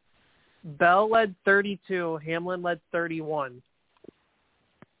 49. Bell led 32. Hamlin led 31.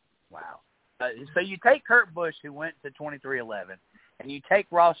 Wow. So you take Kurt Busch, who went to 2311, and you take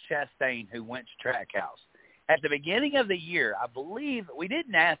Ross Chastain, who went to Trackhouse. At the beginning of the year, I believe, we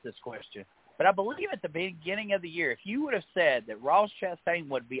didn't ask this question, but I believe at the beginning of the year, if you would have said that Ross Chastain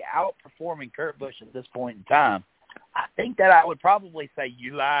would be outperforming Kurt Busch at this point in time, I think that I would probably say,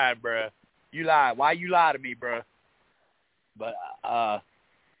 you lied, bruh. You lied. Why you lie to me, bruh? But I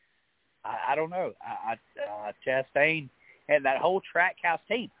don't know. Chastain and that whole Trackhouse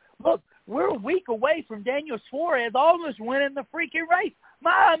team. Look, we're a week away from Daniel Suarez almost winning the freaking race.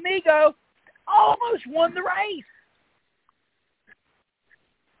 My amigo almost won the race.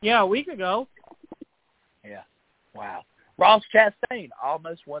 Yeah, a week ago. Yeah. Wow. Ross Chastain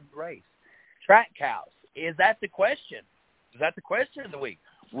almost won the race. Trackhouse. Is that the question? Is that the question of the week?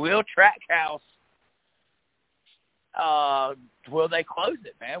 Will Trackhouse, will they close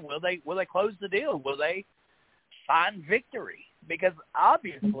it, man? Will they close the deal? Will they find victory? Because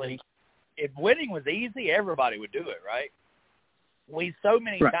obviously, if winning was easy, everybody would do it, right? We so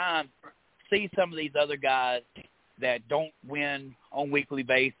many times see some of these other guys that don't win on a weekly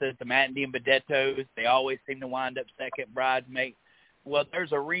basis, the Matt and Benedettos, they always seem to wind up second bridesmaid. Well,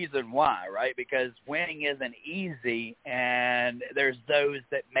 there's a reason why, right? Because winning isn't easy, and there's those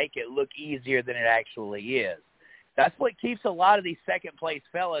that make it look easier than it actually is. That's what keeps a lot of these second-place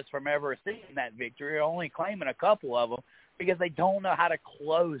fellas from ever seeing that victory, only claiming a couple of them, because they don't know how to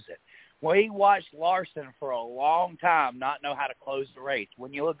close it. We watched Larson for a long time not know how to close the race.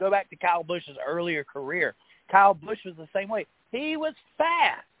 When you go back to Kyle Busch's earlier career, Kyle Busch was the same way. He was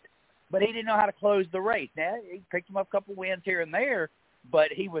fast, but he didn't know how to close the race. Now, he picked him up a couple wins here and there,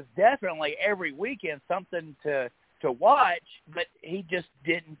 but he was definitely every weekend something to watch, but he just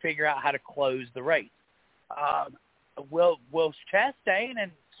didn't figure out how to close the race. Will Chastain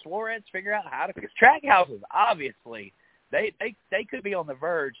and Suarez figure out how to? Because Trackhouses, obviously, they could be on the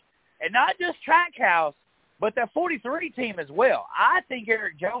verge, and not just Trackhouse, but that 43 team as well. I think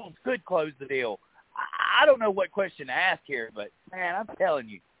Eric Jones could close the deal. I don't know what question to ask here, but, man, I'm telling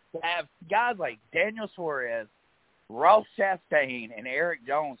you, to have guys like Daniel Suarez, Ross Chastain, and Eric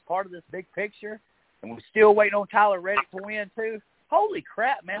Jones part of this big picture, and we're still waiting on Tyler Reddick to win too, holy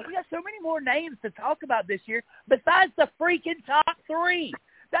crap, man. We got so many more names to talk about this year besides the freaking top three.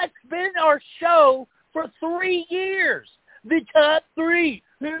 That's been our show for 3 years. The top three.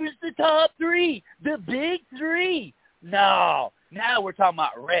 Who's the top three? The big three. No. Now we're talking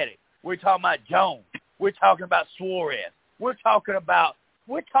about Reddick. We're talking about Jones. We're talking about Suarez. We're talking about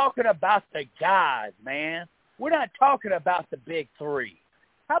the guys, man. We're not talking about the big three.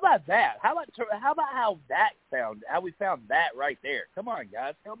 How about that? How about how we found that right there? Come on,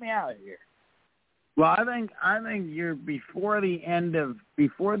 guys, help me out here. Well, I think you're before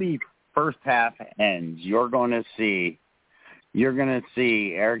the first half ends, you're going to see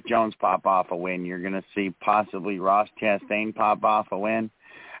Eric Jones pop off a win. You're going to see possibly Ross Chastain pop off a win.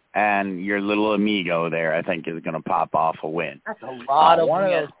 And your little amigo there, I think, is going to pop off a win. That's a lot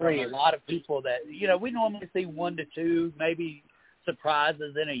of three. A lot of people that, we normally see 1 to 2, maybe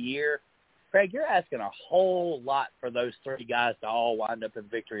surprises in a year. Craig, you're asking a whole lot for those three guys to all wind up in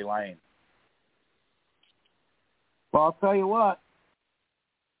victory lane. Well, I'll tell you what.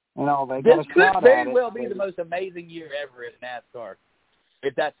 This could very well be the most amazing year ever in NASCAR,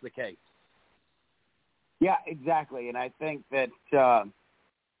 if that's the case. Yeah, exactly. And I think that you're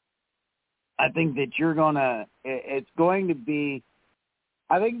it's going to be,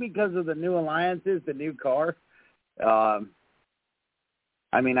 I think because of the new alliances, the new car, I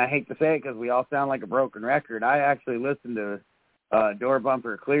hate to say it because we all sound like a broken record. I actually listened to Door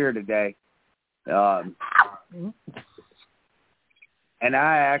Bumper Clear today, and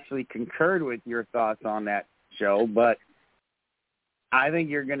I actually concurred with your thoughts on that show, but I think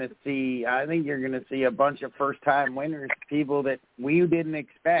you're going to see a bunch of first-time winners, people that we didn't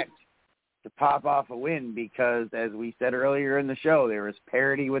expect. to pop off a win because, as we said earlier in the show, there is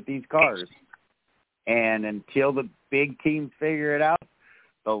parity with these cars. And until the big teams figure it out,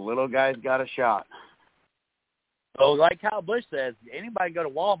 the little guy's got a shot. Oh, like Kyle Busch says, anybody can go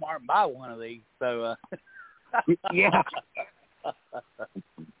to Walmart and buy one of these. So, yeah.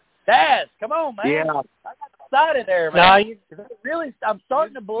 Daz, come on, man. Yeah. I got excited there, man. I'm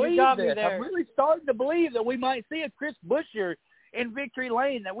starting to believe this. I'm really starting to believe that we might see a Chris Buescher in Victory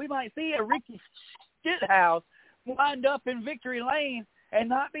Lane, that we might see a Ricky Shithouse wind up in Victory Lane and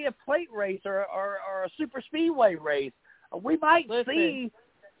not be a plate race or a super speedway race. We might see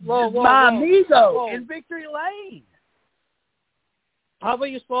my amigo in Victory Lane. How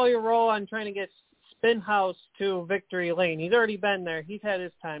about you slow your roll on trying to get Spinhouse to Victory Lane? He's already been there. He's had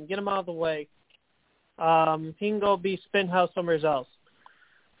his time. Get him out of the way. He can go be Spinhouse somewhere else.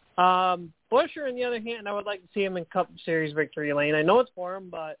 Buescher, on the other hand, I would like to see him in Cup Series Victory Lane. I know it's for him,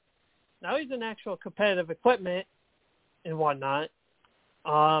 but now he's in actual competitive equipment and whatnot.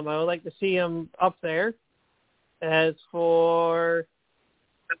 I would like to see him up there. As for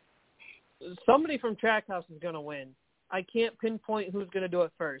somebody from Trackhouse is going to win. I can't pinpoint who's going to do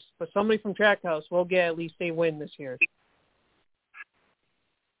it first, but somebody from Trackhouse will get at least a win this year.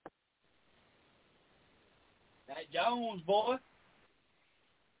 That Jones boy.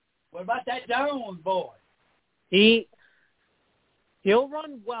 What about that Jones boy? He'll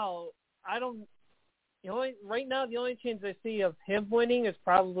run well. Right now the only chance I see of him winning is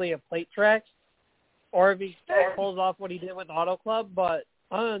probably a plate track, or if he pulls off what he did with Auto Club. But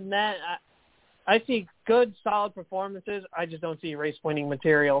other than that, I see good, solid performances. I just don't see race-winning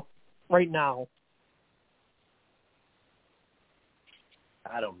material right now.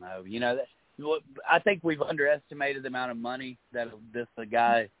 I don't know. I think we've underestimated the amount of money that this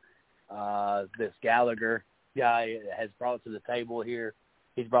Gallagher guy has brought to the table here.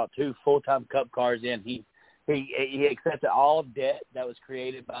 He's brought 2 full-time Cup cars in. He accepted all debt that was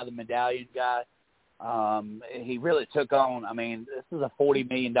created by the Medallion guy. He really took on. I mean, this is a $40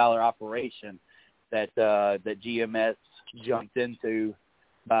 million operation that GMS jumped into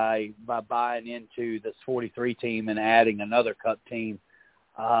by buying into this 43 team and adding another Cup team.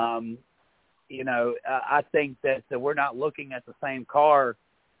 I think that we're not looking at the same car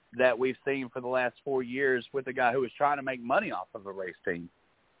that we've seen for the last 4 years with a guy who was trying to make money off of a race team.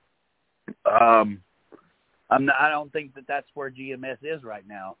 I don't think that that's where GMS is right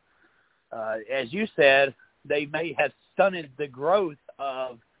now. As you said, they may have stunted the growth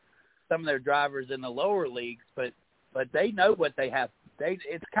of some of their drivers in the lower leagues, but they know what they have.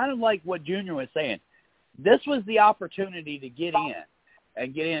 It's kind of like what Junior was saying. This was the opportunity to get in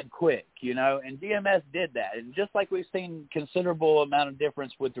and get in quick, and GMS did that. And just like we've seen considerable amount of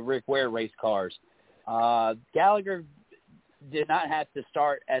difference with the Rick Ware race cars, Gallagher did not have to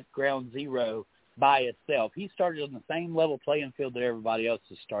start at ground zero by itself. He started on the same level playing field that everybody else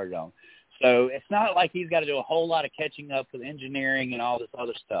has started on. So it's not like he's got to do a whole lot of catching up with engineering and all this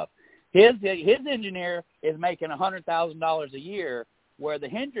other stuff. His engineer is making $100,000 a year, where the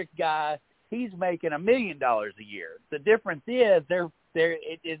Hendrick guy, he's making $1 million a year. The difference is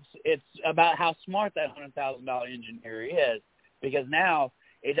it's about how smart that $100,000 engineer is, because now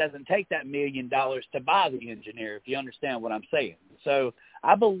it doesn't take that $1 million to buy the engineer, if you understand what I'm saying. So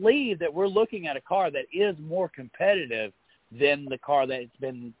I believe that we're looking at a car that is more competitive than the car that's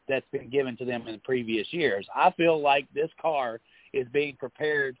been given to them in previous years. I feel like this car is being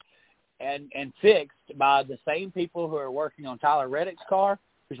prepared and fixed by the same people who are working on Tyler Reddick's car,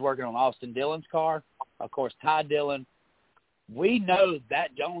 who's working on Austin Dillon's car, of course, Ty Dillon. We know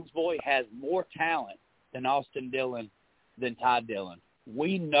that Jones boy has more talent than Austin Dillon than Ty Dillon.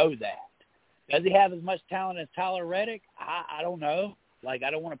 We know that. Does he have as much talent as Tyler Reddick? I don't know. I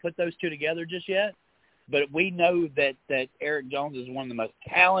don't want to put those two together just yet. But we know that Eric Jones is one of the most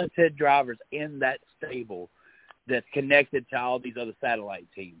talented drivers in that stable that's connected to all these other satellite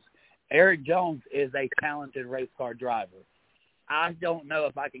teams. Eric Jones is a talented race car driver. I don't know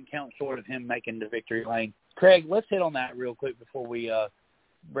if I can count short of him making the victory lane. Craig, let's hit on that real quick before we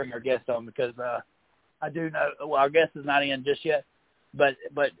bring our guest on, because I do know our guest is not in just yet. But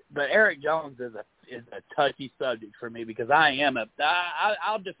Eric Jones is a touchy subject for me, because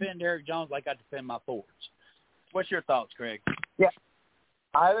I'll defend Eric Jones like I defend my Fords. What's your thoughts, Craig? Yeah,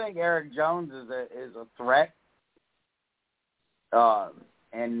 I think Eric Jones is a threat.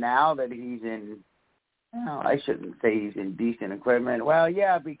 And now that he's in, I shouldn't say he's in decent equipment. Well,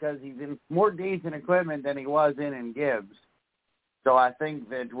 yeah, because he's in more decent equipment than he was in Gibbs. So I think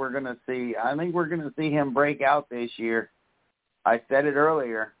that we're going to see him break out this year. I said it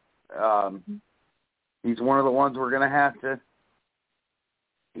earlier. He's one of the ones we're going to have to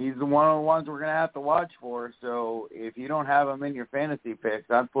He's one of the ones we're going to have to watch for. So if you don't have him in your fantasy picks,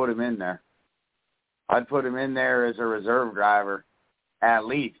 I'd put him in there. I'd put him in there as a reserve driver, at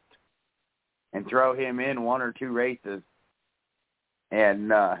least, and throw him in 1 or 2 races.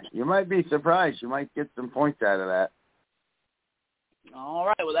 And you might be surprised. You might get some points out of that. All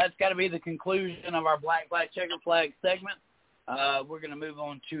right. Well, that's got to be the conclusion of our Blag Flag, checkered flag segment. We're going to move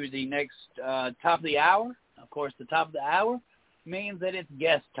on to the next top of the hour. Of course, the top of the hour means that it's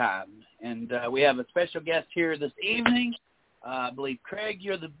guest time. And we have a special guest here this evening. I believe, Craig,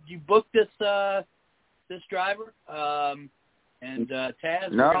 you booked this this driver. And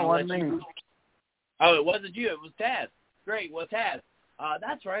Taz. No, it wasn't me. Oh, it wasn't you. It was Taz. Great. Well, Taz.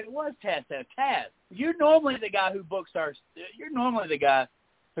 That's right. It was Taz. Taz, you're normally the guy who books our. You're normally the guy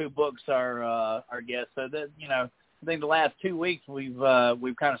who books our guests. So that I think the last 2 weeks we've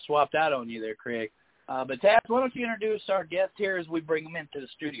kind of swapped out on you there, Craig. But Taz, why don't you introduce our guest here as we bring him into the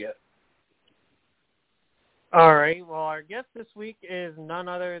studio? All right. Well, our guest this week is none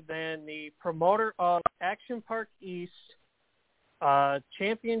other than the promoter of Action Park East,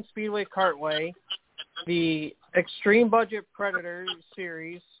 Champion Speedway Kartway, the Extreme Budget Predator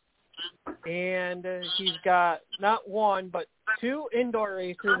Series, and he's got not one but 2 indoor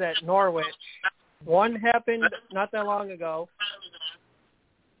races at Norwich. One happened not that long ago,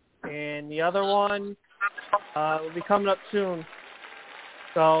 and the other one will be coming up soon.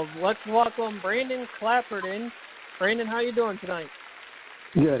 So let's welcome Brandon Clapperton. Brandon, how you doing tonight?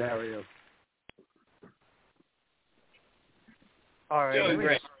 Good. How are you? All right. Doing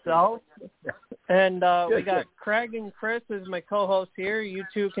great. So, and Good, we got Craig and Chris as my co-hosts here. You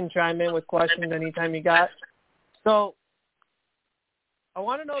two can chime in with questions anytime you got. So I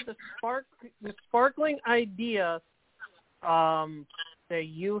want to know the sparkling idea that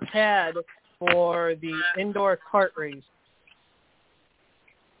you had for the indoor kart race.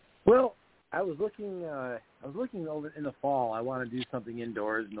 Well, I was looking over in the fall. I want to do something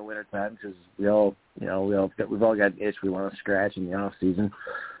indoors in the wintertime because we've all got an itch we want to scratch in the off season.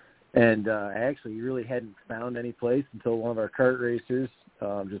 And I actually really hadn't found any place until one of our kart racers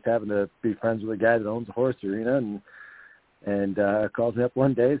just happened to be friends with a guy that owns a horse arena and calls me up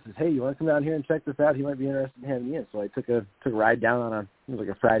one day and says, "Hey, you want to come down here and check this out? He might be interested in having me in." So I took a ride down on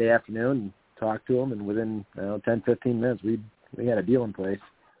a Friday afternoon and talked to him, and within 10, 15 minutes we had a deal in place.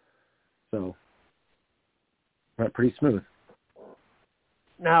 So went pretty smooth.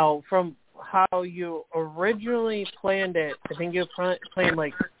 Now, from how you originally planned it, I think you planned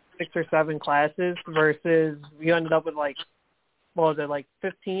like 6 or 7 classes versus you ended up with like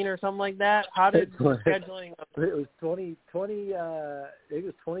 15 or something like that? How did scheduling? It was 20 I think it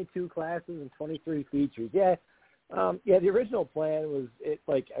was 22 classes and 23 features. Yeah. The original plan was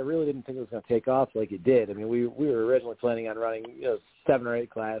I really didn't think it was going to take off like it did. I mean, we were originally planning on running 7 or 8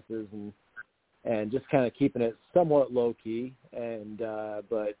 classes and just kind of keeping it somewhat low key. And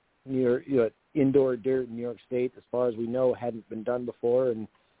but indoor dirt in New York State, as far as we know, hadn't been done before, and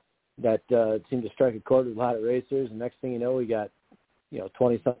that seemed to strike a chord with a lot of racers. And next thing you know, we got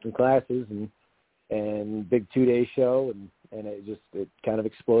 20-something classes and big 2-day show, and it kind of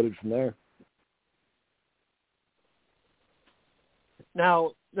exploded from there.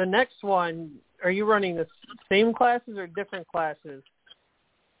 Now, the next one, are you running the same classes or different classes?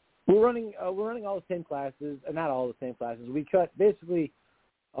 We're running all the same classes, not all the same classes. We cut basically.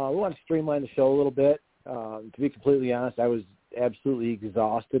 We want to streamline the show a little bit. To be completely honest, I was absolutely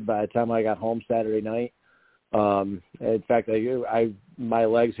exhausted by the time I got home Saturday night. In fact, my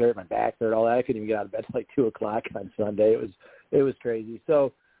legs hurt, my back hurt, all that. I couldn't even get out of bed till 2:00 on Sunday. It was crazy.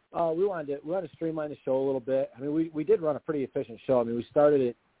 So we wanted to streamline the show a little bit. I mean, we did run a pretty efficient show. I mean, we started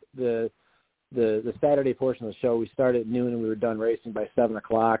at the Saturday portion of the show. We started at noon and we were done racing by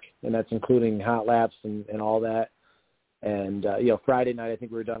 7:00, and that's including hot laps and all that. And Friday night I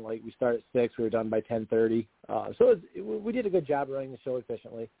think we were done we started at 6. We were done by 10:30. So we did a good job running the show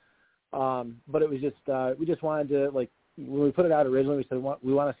efficiently. But it was just we just wanted to when we put it out originally, we said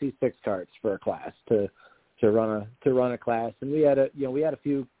we want to see 6 karts for a class to run a class, and we had a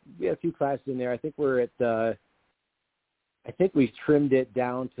few classes in there. I think we're at I think we trimmed it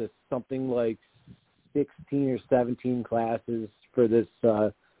down to something like 16 or 17 classes for this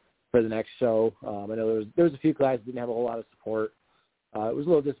for the next show. I know there was a few classes that didn't have a whole lot of support. It was a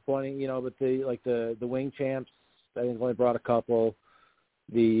little disappointing, but the wing champs I think only brought a couple.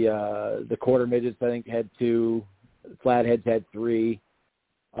 The quarter midgets I think had 2. Flatheads had 3.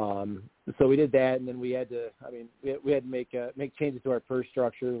 So we did that, and then we had to make changes to our purse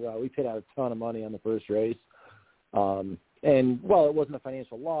structure. We paid out a ton of money on the first race. And while it wasn't a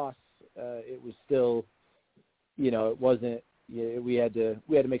financial loss, it was still, it wasn't we had to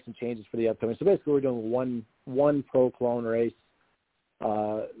make some changes for the upcoming. So basically, we're doing one pro clone race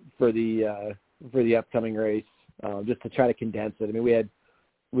for the upcoming race, just to try to condense it. I mean,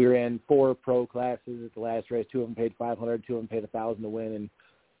 we ran 4 pro classes at the last race. 2 of them paid $500, 2 of them paid $1,000 to win,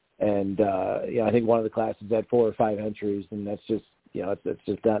 and I think one of the classes had 4 or 5 entries, and that's just it's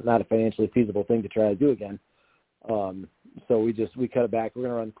just not a financially feasible thing to try to do again. So we cut it back. We're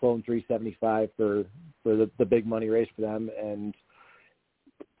going to run Clone 375 for the big money race for them, and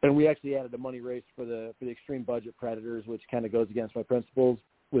we actually added a money race for the extreme budget predators, which kind of goes against my principles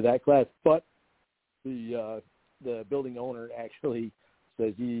with that class. But the building owner actually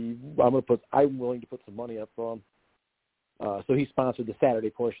says I'm willing to put some money up for him. So he sponsored the Saturday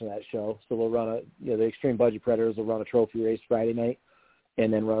portion of that show. So we'll run the extreme budget predators will run a trophy race Friday night,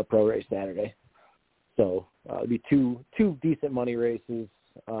 and then run a pro race Saturday. So it'll be two decent money races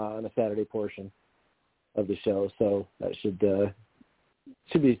on the Saturday portion of the show. So that should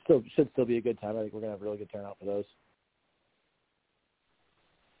still be a good time. I think we're gonna have a really good turnout for those.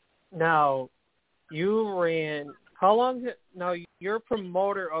 Now, you ran. How long? Now, you're a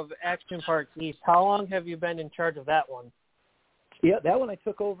promoter of Action Park East. How long have you been in charge of that one? Yeah, that one I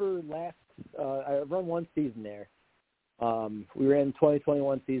took over last. I run one season there. We ran the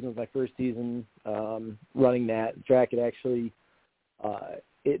 2021 season. It was my first season running that track. It actually,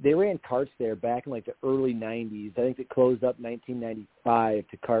 they ran karts there back in like the early 90s. I think it closed up 1995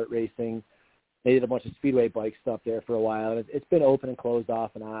 to kart racing. They did a bunch of speedway bike stuff there for a while. And it's been open and closed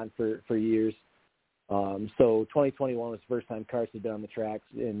off and on for years. So 2021 was the first time karts had been on the tracks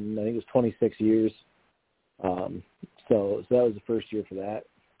in, I think it was 26 years. So that was the first year for that.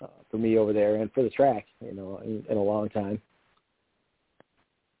 For me over there and for the track, in a long time.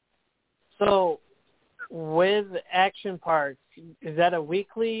 So with Action Park, is that a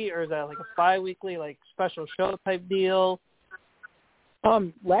weekly or is that like a bi-weekly, like special show type deal?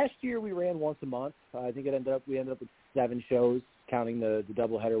 Last year we ran once a month. I think we ended up with 7 shows, counting the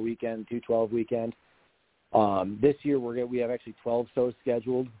doubleheader weekend, 212 weekend. This year we have actually 12 shows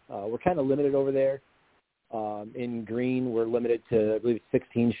scheduled. We're kind of limited over there. In green, we're limited to, I believe,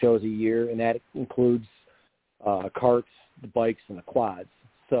 16 shows a year, and that includes karts, the bikes, and the quads.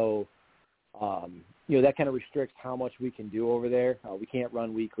 So, that kind of restricts how much we can do over there. We can't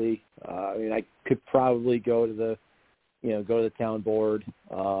run weekly. I could probably go to the town board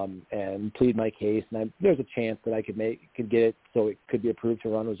and plead my case, and there's a chance that I could get it so it could be approved to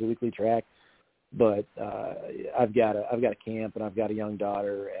run as a weekly track. But I've got a camp and I've got a young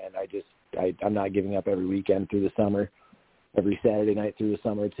daughter, and I'm not giving up every weekend through the summer, every Saturday night through the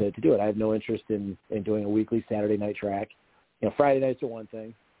summer to do it. I have no interest in doing a weekly Saturday night track. Friday nights are one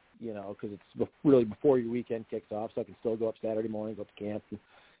thing, because it's really before your weekend kicks off, so I can still go up Saturday morning, go up to camp, and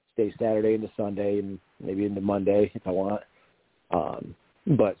stay Saturday into Sunday and maybe into Monday if I want.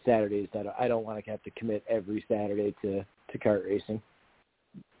 But Saturdays, I don't want to have to commit every Saturday to kart racing.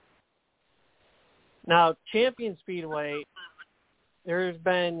 Now, Champion Speedway, there's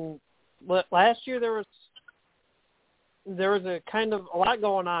been last year there was a kind of a lot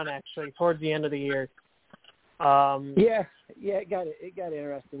going on actually towards the end of the year. It got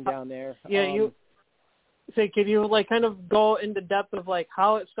interesting down there. Could you kind of go into depth of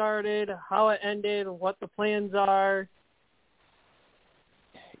how it started, how it ended, what the plans are?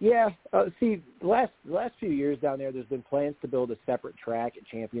 Yeah, the last few years down there's been plans to build a separate track at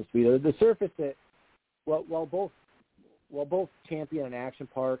Champion Speedway. The surface that while both Champion and Action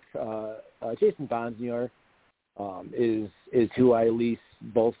Park, Jason Bonsignor is who I lease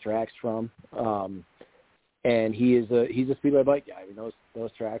both tracks from, and he's a speedway bike guy. I mean,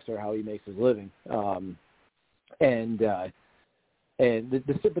 those tracks are how he makes his living, but the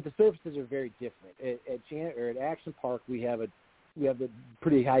surfaces are very different. At Action Park, we have a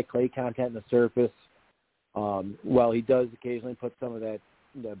pretty high clay content in the surface. While he does occasionally put some of that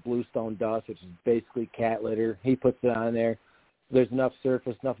bluestone dust, which is basically cat litter, he puts it on there. There's enough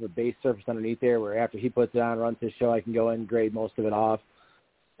of a base surface underneath there where after he puts it on, runs his show, I can go in and grade most of it off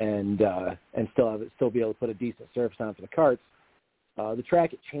and still be able to put a decent surface on for the karts. The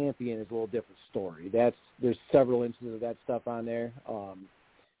track at Champion is a little different story. There's several inches of that stuff on there,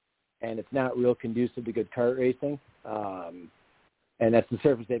 and it's not real conducive to good kart racing. And that's the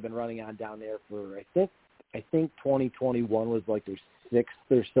surface they've been running on down there for, I think 2021 was like their 6th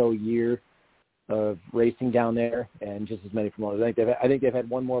or so year of racing down there, and just as many promoters. I think they've had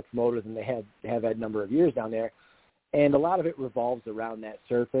one more promoter than they have had a number of years down there, and a lot of it revolves around that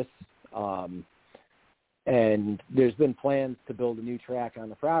surface. And there's been plans to build a new track on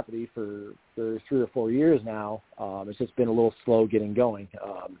the property for 3 or 4 years now. It's just been a little slow getting going.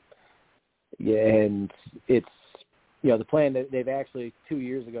 And the plan that they've actually 2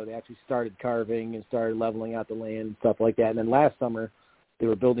 years ago, they actually started carving and started leveling out the land and stuff like that. And then last summer, they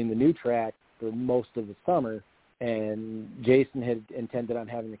were building the new track for most of the summer, and Jason had intended on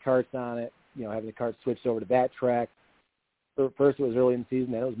having the karts on it, having the karts switched over to that track. First it was early in the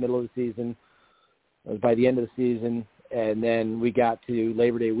season, then it was middle of the season, it was by the end of the season, and then we got to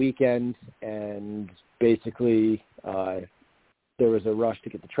Labor Day weekend, and basically there was a rush to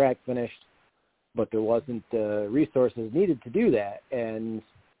get the track finished, but there wasn't the resources needed to do that. And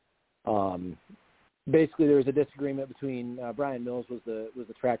basically there was a disagreement between Brian Mills was the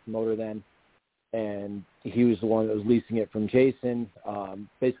track promoter then, and he was the one that was leasing it from Jason.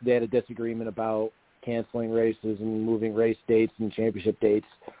 Basically they had a disagreement about canceling races and moving race dates and championship dates,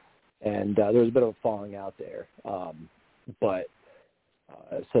 and there was a bit of a falling out there. But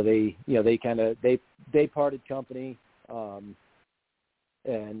so they parted company.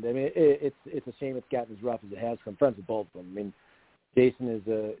 And I mean, it's a shame it's gotten as rough as it has. I'm friends with both of them. I mean, Jason is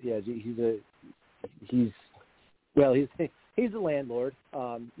he's a landlord,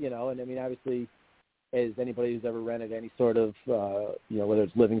 and I mean, obviously, as anybody who's ever rented any sort of, whether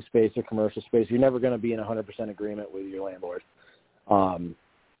it's living space or commercial space, you're never going to be in 100% agreement with your landlord. And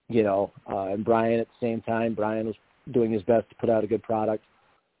Brian at the same time, Brian was doing his best to put out a good product,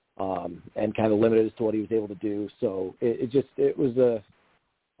 and kind of limited as to what he was able to do. So it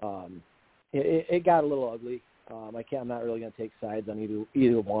got a little ugly. I'm not really going to take sides on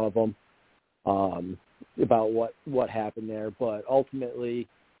either one of them about what happened there, but ultimately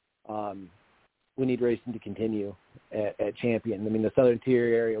we need racing to continue at Champion. I mean, the Southern Tier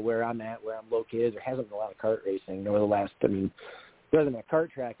area where I'm located, there hasn't been a lot of kart racing over the last. I mean, there hasn't been a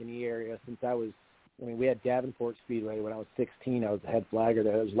kart track in the area since we had Davenport Speedway when I was 16. I was the head flagger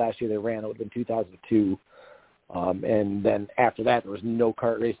there. It was last year they ran. It would have been 2002. And then after that, there was no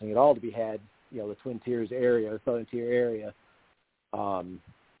kart racing at all to be had, the Twin Tiers area, the Southern Tier area,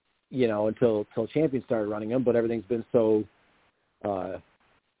 until Champion started running them. But everything's been so,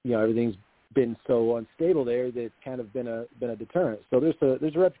 everything's been so unstable there that it's kind of been a deterrent. So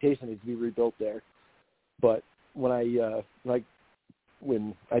there's a reputation that needs to be rebuilt there. But when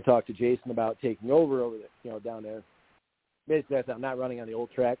I talked to Jason about taking over there, down there, basically I said, I'm not running on the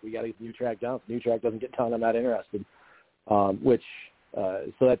old track. We got to get the new track down. If the new track doesn't get done, I'm not interested. So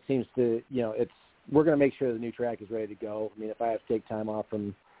that seems to, we're going to make sure the new track is ready to go. I mean, if I have to take time off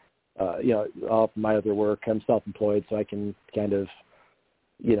from, off my other work, I'm self-employed, so I can kind of,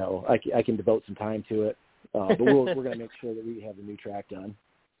 I can devote some time to it. But we're going to make sure that we have the new track done.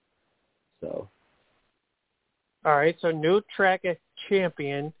 So. All right, so new track at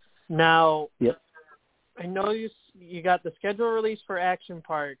Champion. Now, yep. I know you got the schedule released for Action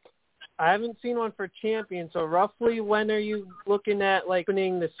Park. I haven't seen one for Champion, so roughly when are you looking at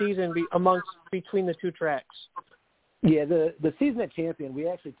opening the season between the two tracks? Yeah, the season at Champion, we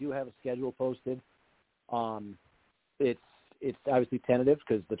actually do have a schedule posted. It's obviously tentative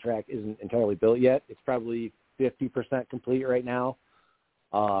because the track isn't entirely built yet. It's probably 50% complete right now.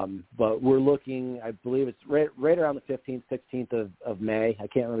 But we're looking, I believe it's right around the 15th, 16th of May. I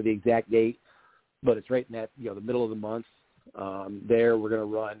can't remember the exact date, but it's right in that, the middle of the month. There we're going to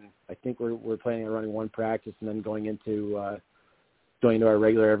run, I think we're planning on running one practice and then going into our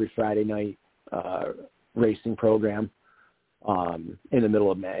regular every Friday night racing program in the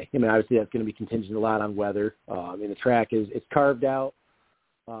middle of May. I mean, obviously that's going to be contingent a lot on weather. The track it's carved out.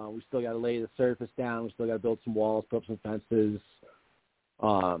 We still got to lay the surface down. We still got to build some walls, put up some fences,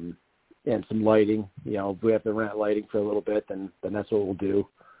 and some lighting. If we have to rent lighting for a little bit, then that's what we'll do.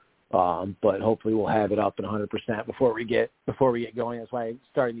 But hopefully we'll have it up at 100% before we get going. That's why I'm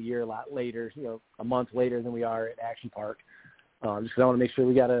starting the year a lot later, a month later than we are at Action Park. Just because I want to make sure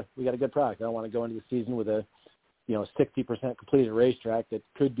we got a good product. I don't want to go into the season with a 60% completed racetrack that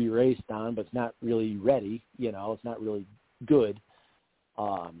could be raced on, but it's not really ready. It's not really good.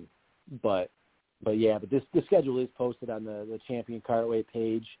 But the schedule is posted on the Champion Cartway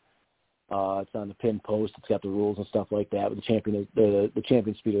page. It's on the pin post. It's got the rules and stuff like that. But the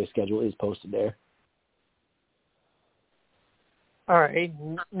Champion Speedway schedule is posted there. All right.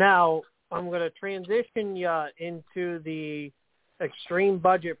 Now I'm going to transition you into the Extreme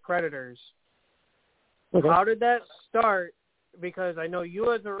Budget Predators. Okay. How did that start? Because I know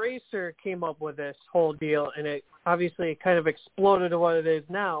you as a racer came up with this whole deal, and it obviously kind of exploded to what it is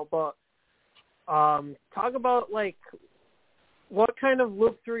now. But talk about what kind of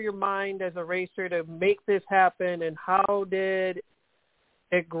looped through your mind as a racer to make this happen, and how did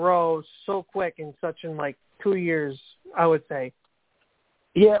it grow so quick in such 2 years, I would say?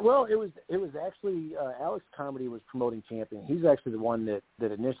 Yeah, well, it was actually Alex Carmody was promoting Champion. He's actually the one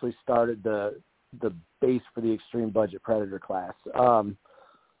that initially started the the base for the extreme budget Predator class.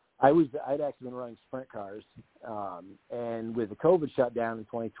 I'd actually been running sprint cars, and with the COVID shutdown in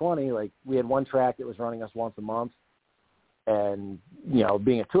 2020, like we had one track that was running us once a month, and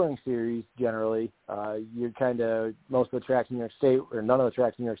being a touring series generally, you're kind of most of the tracks in New York State or none of the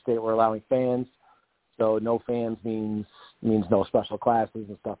tracks in New York State were allowing fans. So no fans means no special classes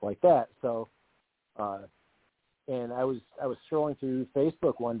and stuff like that. So, and I was scrolling through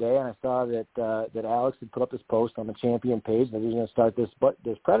Facebook one day and I saw that Alex had put up this post on the Champion page that he was going to start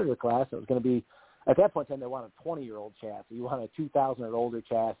this Predator class. It was going to be, at that point in time, they wanted a 20-year-old chassis. You wanted a 2000 or older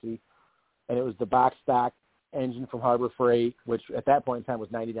chassis, and it was the box stock engine from Harbor Freight, which at that point in time was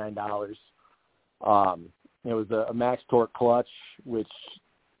 $99. It was a max torque clutch, which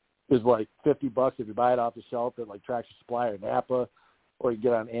is like $50 if you buy it off the shelf at like Tractor Supply or Napa, or you get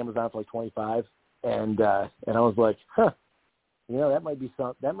it on Amazon for like $25. And I was like, that might be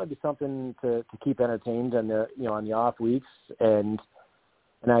something to keep entertained on the on the off weeks. And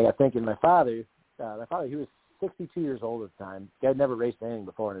I got thinking, my father, he was 62 years old at the time. He had never raced anything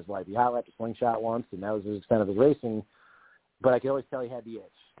before in his life. He hot lapped a slingshot once, and that was the extent of his racing. But I could always tell he had the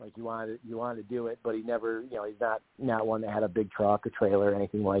itch. Like you wanted to do it, but he never, he's not one that had a big truck or trailer or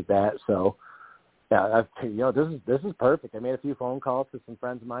anything like that. So, yeah, this is perfect. I made a few phone calls to some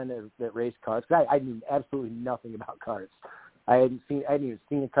friends of mine that raced karts. I knew absolutely nothing about karts. I hadn't even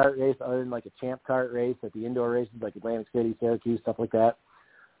seen a kart race other than like a champ kart race at the indoor races like Atlantic City, Syracuse, stuff like that.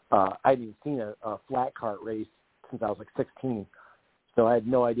 I hadn't even seen a flat kart race since I was like 16, so I had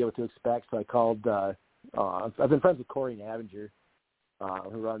no idea what to expect. So I called. I've been friends with Corey Navinger,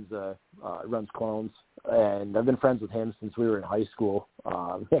 who runs Clones, and I've been friends with him since we were in high school.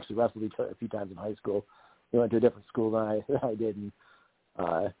 We actually wrestled each other a few times in high school. He went to a different school than I did,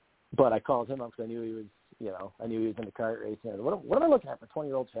 but I called him up because I knew he was, I knew he was into kart racing. What am I looking at for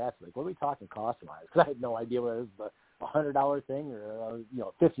 20-year-old chassis? Like, what are we talking cost-wise? Because I had no idea whether it was a $100 thing or a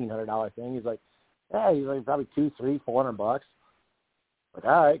 $1,500 thing. He's like, probably $200, $300, $400. Like,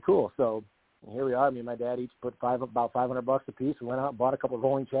 all right, cool. So here we are. Me and my dad each put about $500 a piece. We went out and bought a couple of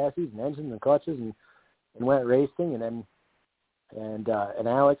rolling chassis and engines and clutches and went racing. And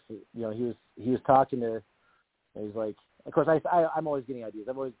Alex, he was talking to. He's like, of course, I'm always getting ideas.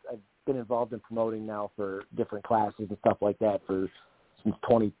 I've been involved in promoting now for different classes and stuff like that since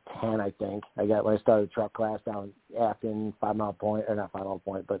 2010, I think. When I started the truck class down in Afton, 5 Mile Point, or not 5 Mile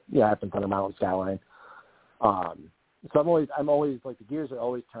Point, but Afton, Thunder Mountain, Skyline. So I'm always like, the gears are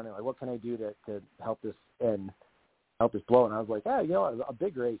always turning. Like, what can I do to help this blow? And I was like, a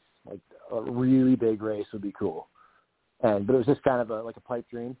big race, like a really big race would be cool. But it was just kind of like a pipe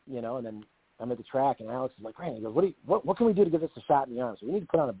dream, And then I'm at the track, and Alex is like, Brandon, he goes, what can we do to give this a shot in the arm? So we need to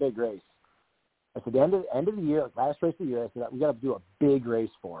put on a big race. I said, the end of the year, like last race of the year, I said, we got to do a big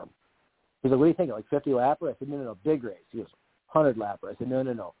race for him. He's like, what do you think? Like 50 lapper? I said, no, big race. He goes, 100 lapper. I said,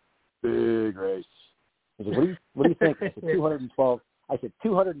 no, big race. He said, what do you think? I said, 212. I said,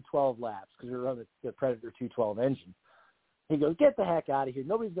 212 laps because we were on the Predator 212 engine. He goes, get the heck out of here.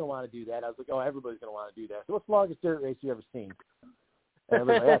 Nobody's going to want to do that. I was like, everybody's going to want to do that. So what's the longest dirt race you've ever seen? And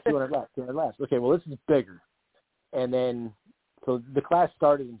everybody's like, 200 laps. Okay, well, this is bigger. And then, so the class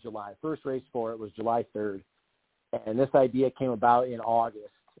started in July. First race for it was July 3rd. And this idea came about in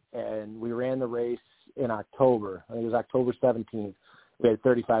August. And we ran the race in October. I think it was October 17th. We had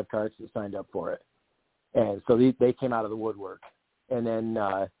 35 carts that signed up for it. And so they came out of the woodwork. And then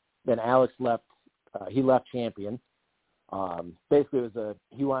Alex left. He left Champion. Basically,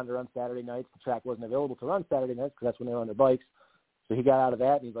 he wanted to run Saturday nights. The track wasn't available to run Saturday nights because that's when they were on their bikes. So he got out of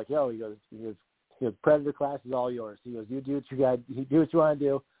that, and he's like, he goes, Predator class is all yours. He goes, you do what you want to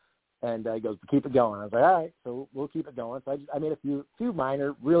do. And he goes, keep it going. I was like, all right, so we'll keep it going. So I made a few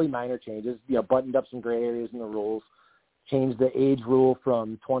really minor changes, buttoned up some gray areas in the rules, changed the age rule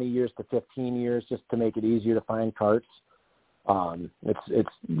from 20 years to 15 years just to make it easier to find carts. It's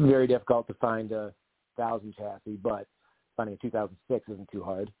very difficult to find a 1000 chassis, but finding a 2006 isn't too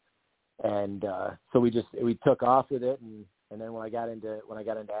hard. And so we took off with it, and then when I got into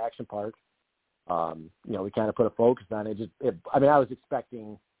Action Park, we kind of put a focus on it. I was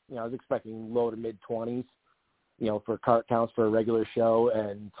expecting low to mid 20s, for cart counts for a regular show,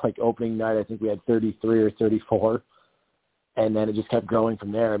 and like opening night, I think we had 33 or 34, and then it just kept growing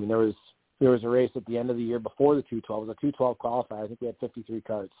from there. I mean, there was a race at the end of the year before the 212. It was a 212 qualifier. I think we had 53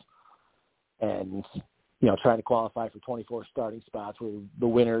 carts, and trying to qualify for 24 starting spots where the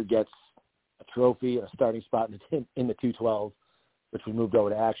winner gets a trophy, a starting spot in the 212, which we moved over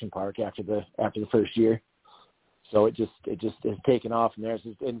to Action Park after the first year. So it just has taken off from there.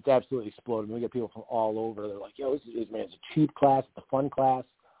 It's absolutely exploded. We get people from all over. They're like, it's a cheap class, it's a fun class.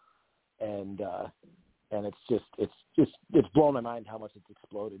 and it's blown my mind how much it's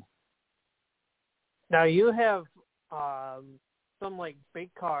exploded. Now you have some like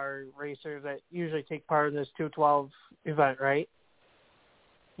big car racers that usually take part in this 212 event, right?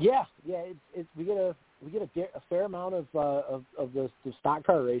 Yeah. We get a fair amount of the stock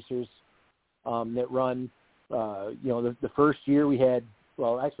car racers that run. The first year we had,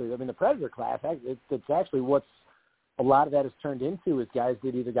 the Predator class. It's actually what's a lot of that has turned into is guys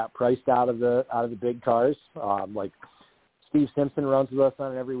that either got priced out of the big cars. Like Steve Simpson runs with us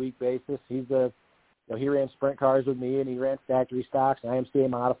on an every week basis. He's he ran sprint cars with me, and he ran factory stocks and IMCA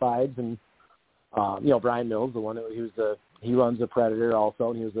modifieds, and Brian Mills, the one that he runs the Predator also,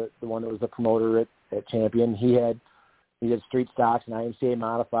 and he was the one that was the promoter at Champion. He did street stocks and IMCA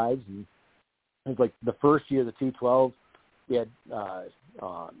modifieds, and it was like the first year of the 212. We had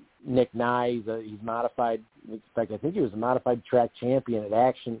Nick Nye. He's modified. In fact, I think he was a modified track champion at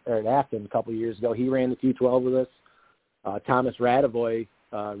Afton a couple of years ago. He ran the 212 with us. Thomas Radovoy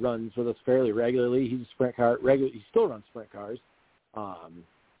runs with us fairly regularly. He's a sprint car he still runs sprint cars,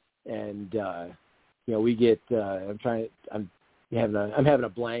 we get. I'm having a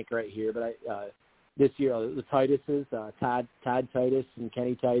blank right here, but this year the Tituses, Todd Titus and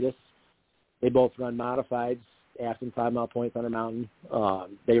Kenny Titus, they both run modifieds. Afton 5 Mile Point, Thunder Mountain.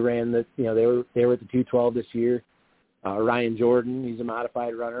 They ran they were at the 212 this year. Ryan Jordan, he's a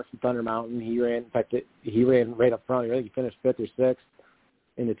modified runner from Thunder Mountain. He ran right up front. I think he finished 5th or 6th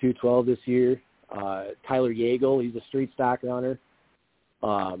in the 212 this year. Tyler Yeagle, he's a street stock runner.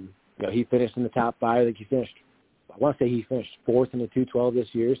 He finished in the top 5. I think I want to say he finished 4th in the 212 this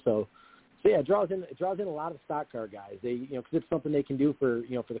year. So yeah, it draws in a lot of stock car guys. They, because it's something they can do for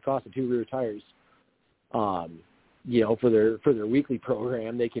the cost of 2 rear tires. For their weekly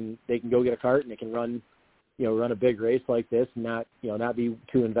program, they can go get a cart and they can run a big race like this and not be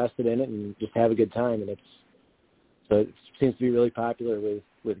too invested in it and just have a good time. And it seems to be really popular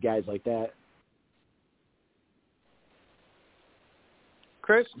with guys like that.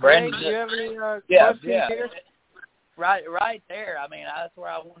 Chris, Brandon, do you have any yeah, questions here? Right there. I mean, that's where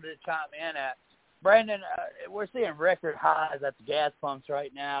I wanted to chime in at. Brandon, we're seeing record highs at the gas pumps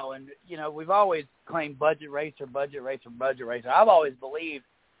right now, and, we've always claimed budget racer. I've always believed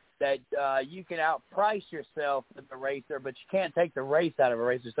that you can outprice yourself with a racer, but you can't take the race out of a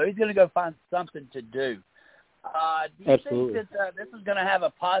racer. So he's going to go find something to do. Do you Absolutely. think that this is going to have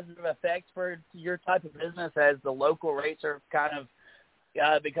a positive effect for your type of business as the local racer kind of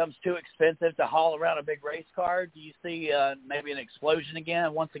becomes too expensive to haul around a big race car? Do you see maybe an explosion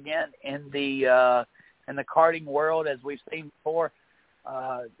once again in the karting world as we've seen before?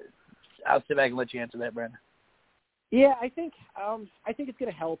 I'll sit back and let you answer that, Brandon. Yeah, I think it's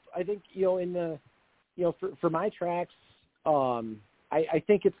going to help. I think for my tracks, I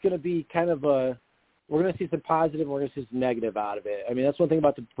think it's going to be kind of we're going to see some positive, and we're going to see some negative out of it. I mean, that's one thing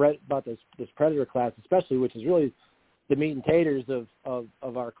about this Predator class, especially, which is really the meat and taters of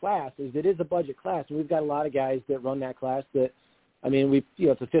our class, is it is a budget class, and we've got a lot of guys that run that class that, I mean,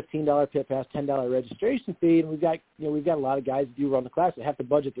 it's a $15 pit pass, $10 registration fee, and we've got a lot of guys that do run the class that have to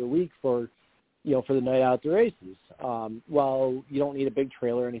budget their week for the night out at the races. While you don't need a big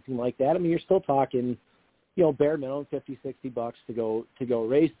trailer or anything like that, I mean, you're still talking, bare minimum $50-$60 to go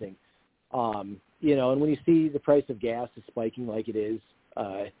racing. And when you see the price of gas is spiking like it is,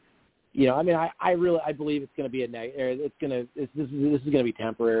 I mean, I believe it's going to be this is going to be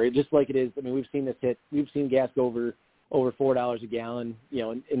temporary, just like it is. I mean, we've seen gas go over $4 a gallon,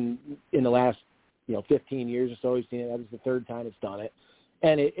 in the last, 15 years or so. We've seen it. That was the 3rd time it's done it.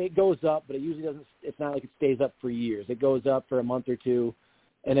 And it goes up, but it usually doesn't, it's not like it stays up for years. It goes up for a month or two,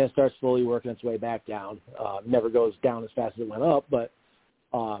 and then it starts slowly working its way back down. Never goes down as fast as it went up, but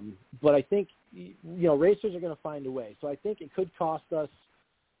I think, racers are going to find a way. So I think it could cost us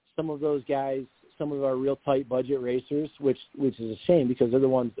some of those guys, some of our real tight budget racers, which is a shame because they're the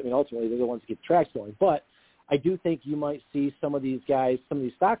ones, I mean, ultimately they're the ones that get the tracks going. But I do think you might see some of these guys, some of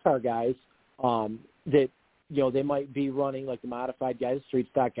these stock car guys, that, they might be running like the modified guys, street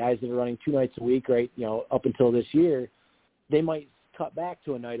stock guys that are running 2 nights a week, right, up until this year. They might cut back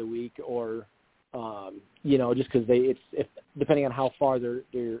to a night a week or, just because if depending on how far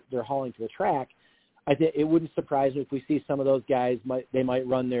they're hauling to the track. I think it wouldn't surprise me if we see some of those guys might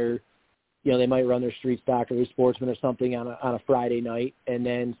run their street stock or their sportsman or something on a Friday night and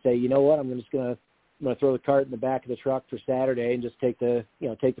then say, you know what, I'm going to throw the cart in the back of the truck for Saturday and just take the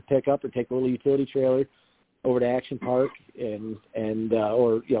pickup or take the little utility trailer over to Action Park and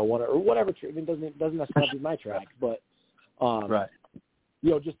or whatever. I mean, it doesn't necessarily have to be my track, but right.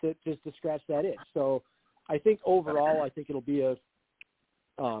 Just to scratch that itch. So I think overall, I think it'll be a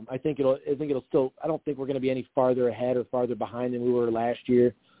I think it'll still. I don't think we're going to be any farther ahead or farther behind than we were last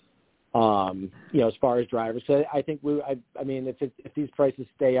year. As far as drivers, so I think I mean, if these prices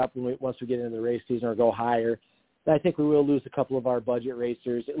stay up once we get into the race season or go higher, then I think we will lose a couple of our budget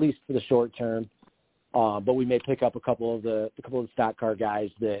racers, at least for the short term. But we may pick up a couple of the stock car guys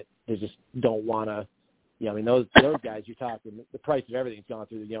that they just don't want to. I mean, those guys you're talking, the price of everything's gone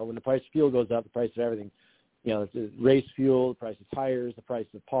through. When the price of fuel goes up, the price of everything. The race fuel, the price of tires, the price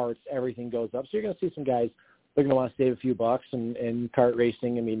of parts, everything goes up. So you're going to see some guys. They're going to want to save a few bucks, and kart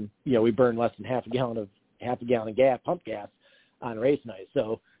racing. I mean, we burn less than half a gallon of gas, pump gas, on race night.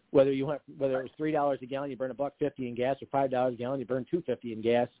 So whether it was $3 a gallon, you burn $1.50 in gas, or $5 a gallon, you burn $2.50 in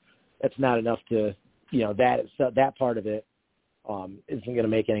gas. That's not enough to, that part of it isn't going to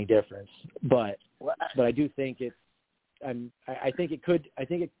make any difference. But I do think I think it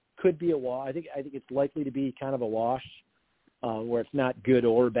could be a wash. I think it's likely to be kind of a wash, where it's not good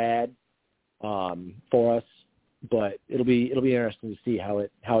or bad for us. But it'll be interesting to see how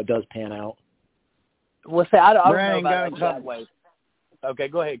it does pan out. Well, say I don't know about it that way. Okay,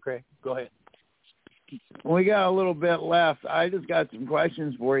 go ahead, Craig. Go ahead. We got a little bit left. I just got some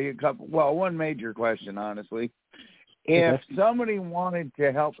questions for you. One major question, honestly. If somebody wanted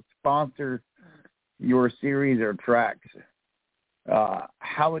to help sponsor your series or tracks,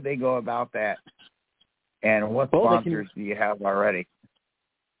 how would they go about that? And what sponsors do you have already?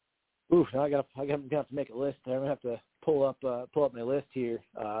 Oof, now I got to make a list. I'm gonna have to pull up my list here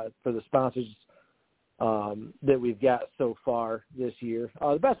for the sponsors that we've got so far this year.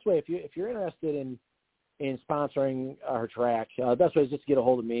 The best way, if you're interested in sponsoring our track, the best way is just to get a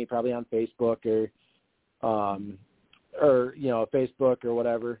hold of me, probably on Facebook or Facebook or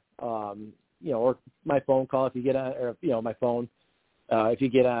whatever, or my phone call if you get on, or my phone. If you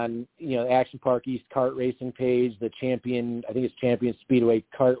get on, Action Park East Kart Racing page, the Champion Speedway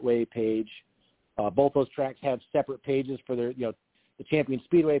Kartway page, both those tracks have separate pages for their, the Champion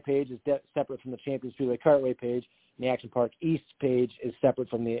Speedway page is separate from the Champion Speedway Kartway page, and the Action Park East page is separate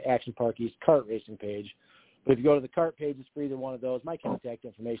from the Action Park East Kart Racing page. But if you go to the kart pages for either one of those, my contact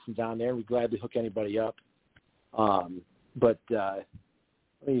information's on there. We'd gladly hook anybody up. Let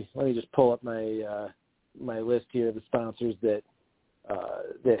me just pull up my list here of the sponsors that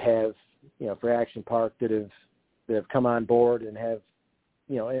have, for Action Park that have come on board and have,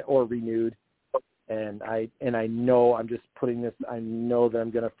 or renewed. And I know I'm just putting this. I know that I'm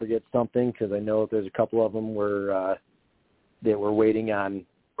going to forget something because I know there's a couple of them that were waiting on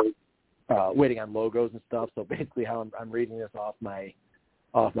logos and stuff. So basically, how I'm reading this off my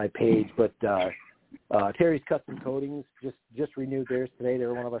page. But Terry's Custom Coatings just renewed theirs today. They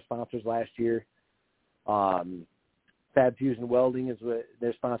were one of our sponsors last year. Fab Fusion Welding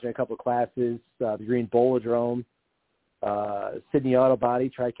they're sponsoring a couple of classes. The Green Bolodrome, Sydney Auto Body,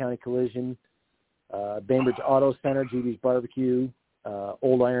 Tri-County Collision, Bainbridge Auto Center, GB's Barbecue,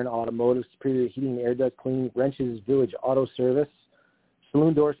 Old Iron Automotive, Superior Heating and Air Duct Cleaning, Wrenches Village Auto Service,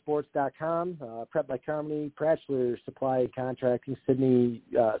 SaloonDoorSports.com, Prep by Carmody, Pratchler Supply Contracting, Sydney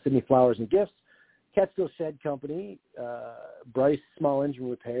Flowers and Gifts, Catskill Shed Company, Bryce Small Engine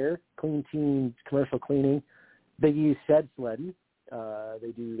Repair, Clean Team Commercial Cleaning, Big E's Shed Sledding.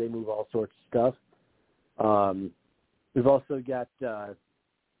 They move all sorts of stuff. We've also got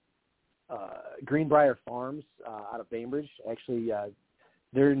Greenbrier Farms out of Bainbridge. Actually,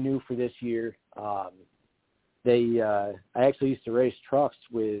 they're new for this year. I actually used to race trucks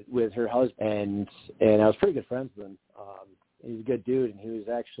with her husband, and I was pretty good friends with him. He's a good dude, and he was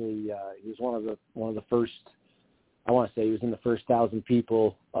actually he was one of the first. I want to say he was in the first 1,000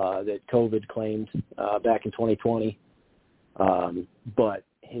 people that COVID claimed back in 2020. But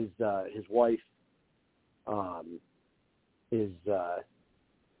his wife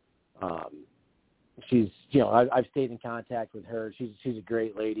she's I've stayed in contact with her. She's a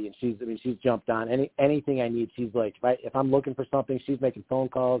great lady, and she's jumped on anything I need. She's like if I'm looking for something, she's making phone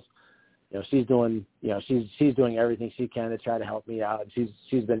calls. She's doing she's doing everything she can to try to help me out. And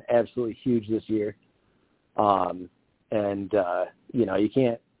she's been absolutely huge this year. You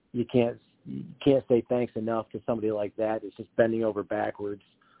can't say thanks enough to somebody like that. It's just bending over backwards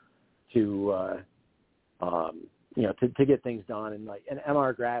to get things done. And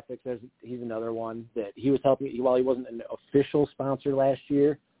MR Graphics, he's another one that he was helping. While he wasn't an official sponsor last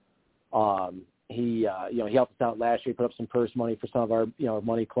year, he helped us out last year. He put up some purse money for some of our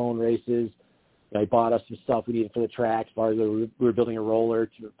money clone races. He bought us some stuff we needed for the track. As far as we were building a roller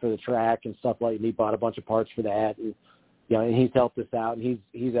for the track and stuff like that. He bought a bunch of parts for that. And he's helped us out. And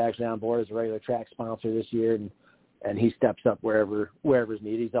he's actually on board as a regular track sponsor this year. And he steps up wherever's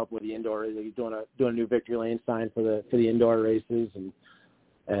needed. He's helping with the indoor. He's doing a new victory lane sign for the indoor races. And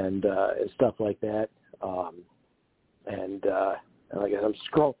and stuff like that. And I guess I'm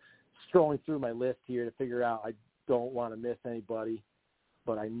scrolling through my list here to figure out. I don't want to miss anybody,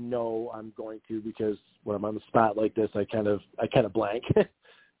 but I know I'm going to, because when I'm on the spot like this, I kind of blank.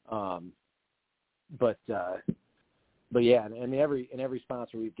 But yeah, and every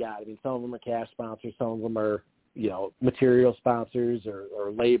sponsor we've got. I mean, some of them are cash sponsors, some of them are, material sponsors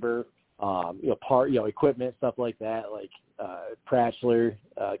or labor, equipment, stuff like that. Like Pratchler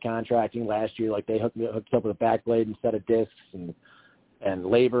Contracting last year, like they hooked up with a backblade instead of discs, and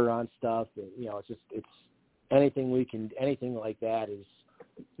labor on stuff. And, it's anything like that is,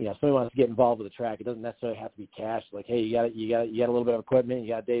 if somebody wants to get involved with the track, it doesn't necessarily have to be cash. Like, hey, you got a little bit of equipment, you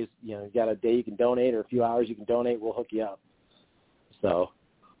got days, you got a day you can donate, or a few hours you can donate, we'll hook you up. So,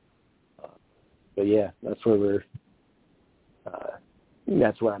 but yeah, that's where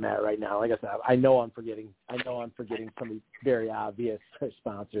that's where I'm at right now. Like I said, I know I'm forgetting somebody very obvious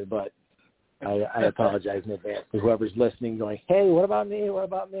sponsor, but I apologize in advance to whoever's listening, going, hey, what about me?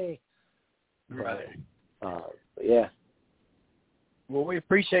 Right. But yeah. Well, we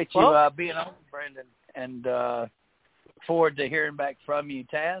appreciate you being on, Brandon, and look forward to hearing back from you,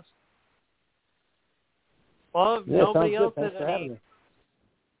 Taz. Well, if nobody else has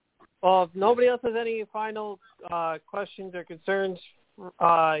any final questions or concerns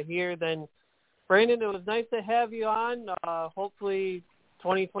here, then Brandon, it was nice to have you on. Hopefully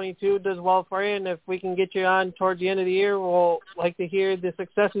 2022 does well for you, and if we can get you on towards the end of the year, we'll like to hear the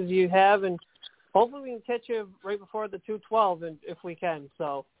successes you have, and hopefully we can catch you right before the 212, and if we can.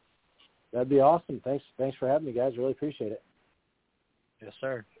 So that'd be awesome. Thanks for having me, guys. Really appreciate it. Yes,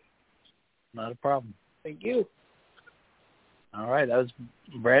 sir. Not a problem. Thank you. All right, that was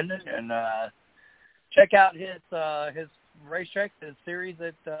Brandon, and check out his racetrack, his series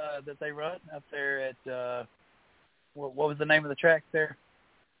that they run up there at what was the name of the track there?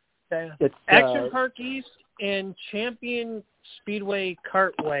 It's Action Park East and Champion Speedway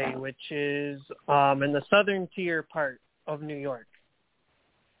Cartway, which is in the southern tier part of New York.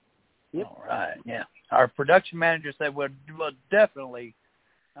 Yep. All right, yeah. Our production manager said we'll definitely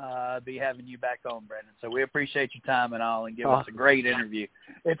be having you back on, Brandon. So we appreciate your time and all, and give us a great interview.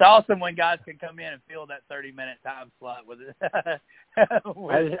 It's awesome when guys can come in and fill that 30-minute time slot with it. I'll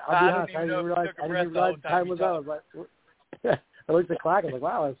be honest, I didn't realize time was up. I looked at the clock and was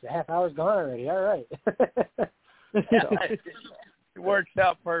like, wow, it's a half hour's gone already. All right. It works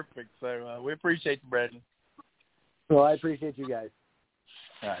out perfect. So we appreciate you, Brandon. Well, I appreciate you guys.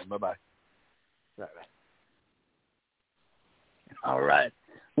 All right, bye-bye. Bye-bye. All right.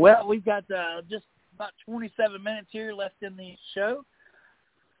 Well, we've got just about 27 minutes here left in the show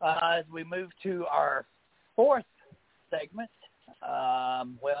as we move to our fourth segment.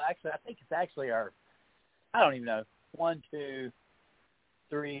 Well, actually, I think it's actually our, I don't even know, 1, 2,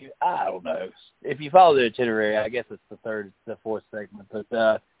 3, I don't know. If you follow the itinerary, I guess it's the fourth segment.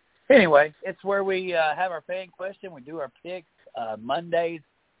 But anyway, it's where we have our fan question. We do our picks, Monday's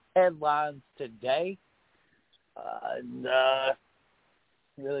headlines today. And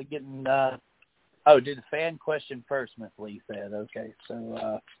really getting do the fan question first, Miss Lee said. Okay,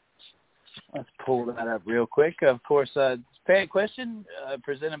 so let's pull that up real quick. Of course, fan question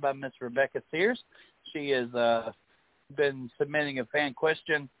presented by Miss Rebecca Sears. She has been submitting a fan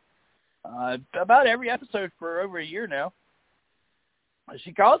question about every episode for over a year now.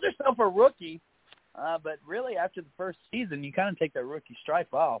 She calls herself a rookie, but really after the first season, you kind of take that rookie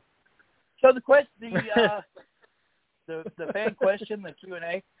stripe off. So the fan question, the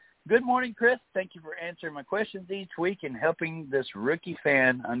Q&A. Good morning, Chris. Thank you for answering my questions each week and helping this rookie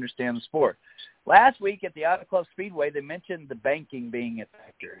fan understand the sport. Last week at the Auto Club Speedway, they mentioned the banking being a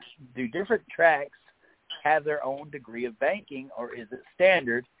factor. Do different tracks have their own degree of banking, or is it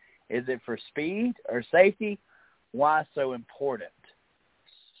standard? Is it for speed or safety? Why so important?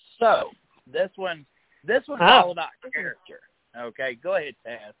 So this one's all about character. Okay, go ahead,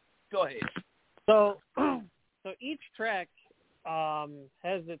 Taz. Go ahead. So each track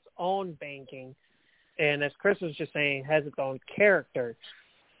has its own banking, and as Chris was just saying, has its own character.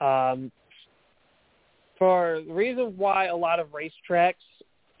 For the reason why a lot of racetracks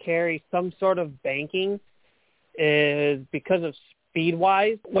carry some sort of banking is because of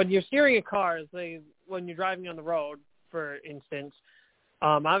speed-wise. When you're steering a car, when you're driving on the road, for instance,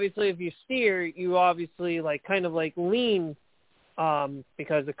 obviously if you steer, you obviously kind of lean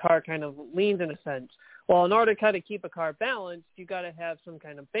because the car kind of leans in a sense. Well, in order to kind of keep a car balanced, you got to have some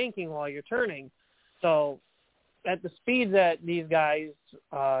kind of banking while you're turning. So at the speeds that these guys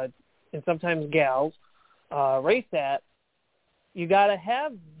and sometimes gals race at, you got to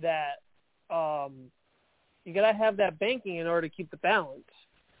have that. You got to have that banking in order to keep the balance.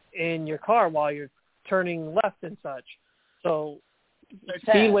 in your car while you're turning left and such. So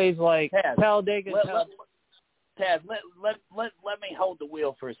speedways like Talladega. Taz, let me hold the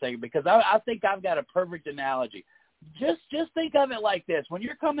wheel for a second, because I think I've got a perfect analogy. Just think of it like this: when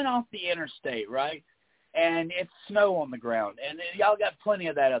you're coming off the interstate, right, and it's snow on the ground, and y'all got plenty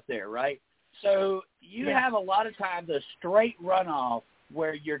of that up there, right? So you have a lot of times a straight runoff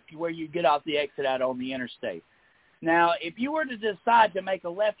where you get off the exit out on the interstate. Now, if you were to decide to make a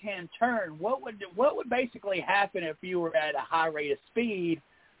left-hand turn, what would basically happen if you were at a high rate of speed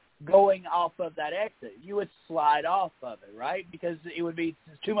going off of that exit? You would slide off of it, right? Because it would be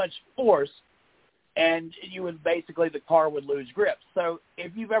too much force, and you would basically, the car would lose grip. So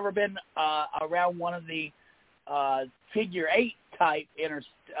if you've ever been around one of the figure 8 type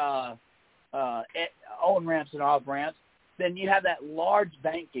on-ramps and off-ramps, then you have that large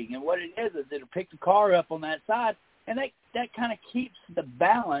banking. And what it is it'll pick the car up on that side, and that kind of keeps the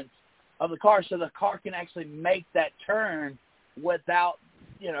balance of the car, so the car can actually make that turn without,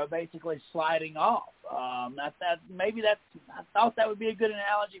 basically sliding off. I thought that would be a good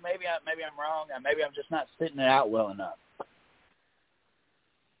analogy. Maybe I'm wrong. Maybe I'm just not spitting it out well enough.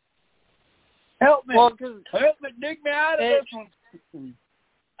 Help me. Dig me out of this one.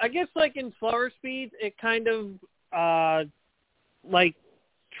 I guess like in slower speeds, it kind of like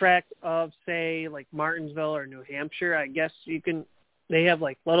track of, say, like Martinsville or New Hampshire. I guess they have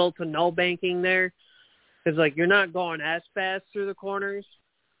like little to no banking there, because like you're not going as fast through the corners.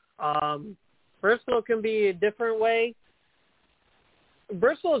 Bristol can be a different way.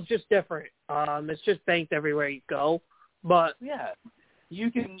 Bristol is just different. It's just banked everywhere you go. But yeah,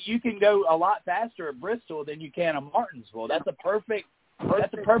 you can go a lot faster at Bristol than you can at Martinsville. That's a perfect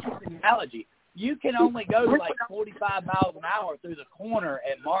analogy. You can only go like 45 miles an hour through the corner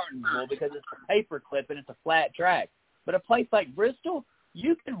at Martinsville because it's a paper clip and it's a flat track. But a place like Bristol,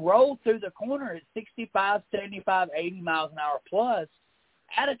 you can roll through the corner at 65, 75, 80 miles an hour plus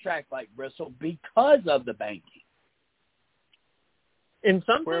at a track like Bristol because of the banking. And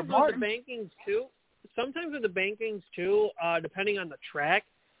sometimes with the bankings too, depending on the track,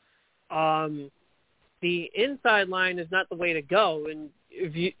 the inside line is not the way to go. And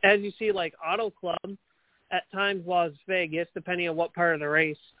as you see, like Auto Club, at times Las Vegas, depending on what part of the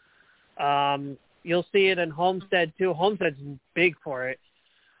race, you'll see it in Homestead too. Homestead's big for it.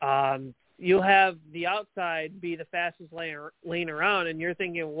 You'll have the outside be the fastest lane around, and you're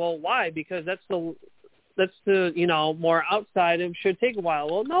thinking, well, why? Because that's the more outside. It should take a while.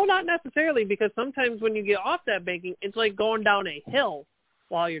 Well, no, not necessarily, because sometimes when you get off that banking, it's like going down a hill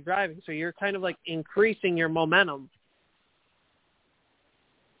while you're driving. So you're kind of like increasing your momentum.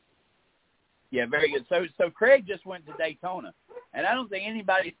 Yeah, very good. So Craig just went to Daytona, and I don't think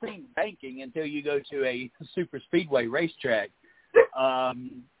anybody's seen banking until you go to a super speedway racetrack.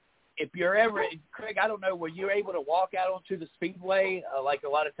 If you're ever, Craig, I don't know, were you able to walk out onto the speedway? Like a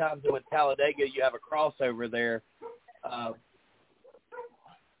lot of times with Talladega, you have a crossover there.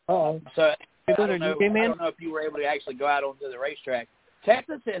 So I don't know if you were able to actually go out onto the racetrack.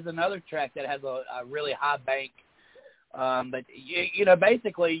 Texas is another track that has a really high bank. But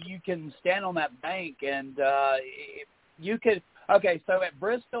basically you can stand on that bank and you could. Okay, so at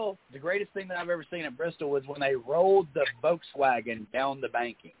Bristol, the greatest thing that I've ever seen at Bristol was when they rolled the Volkswagen down the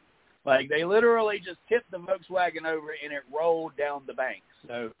banking. Like they literally just tipped the Volkswagen over and it rolled down the bank.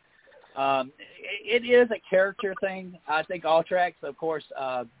 So it is a character thing. I think all tracks, of course,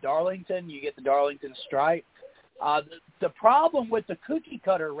 Darlington, you get the Darlington stripe. The problem with the cookie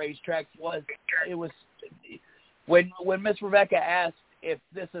cutter racetracks was when Miss Rebecca asked if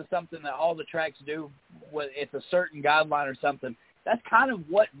this is something that all the tracks do, it's a certain guideline or something, that's kind of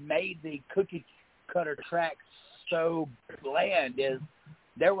what made the cookie cutter tracks so bland. Is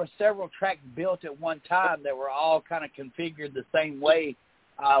there were several tracks built at one time that were all kind of configured the same way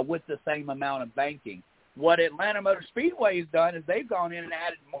with the same amount of banking. What Atlanta Motor Speedway has done is they've gone in and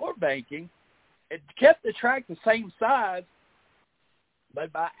added more banking. It kept the track the same size,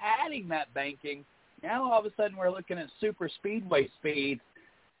 but by adding that banking, now all of a sudden we're looking at super speedway speeds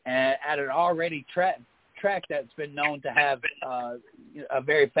at an already track that's been known to have a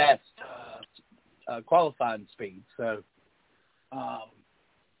very fast qualifying speed. So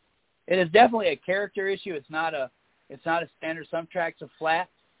it is definitely a character issue. It's not a standard. Some tracks are flat,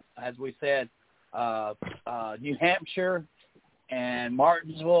 as we said. New Hampshire and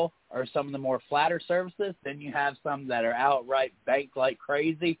Martinsville are some of the more flatter surfaces. Then you have some that are outright banked like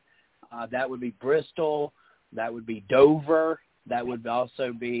crazy. That would be Bristol. That would be Dover. That would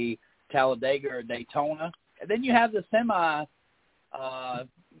also be Talladega or Daytona. And then you have the semi,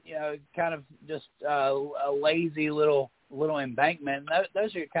 kind of just a lazy little little embankment.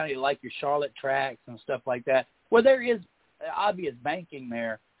 Those are kind of like your Charlotte tracks and stuff like that, where there is obvious banking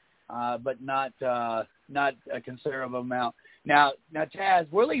there, but not a considerable amount. Now, Chaz,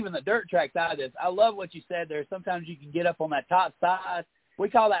 we're leaving the dirt track side of this. I love what you said there. Sometimes you can get up on that top side. We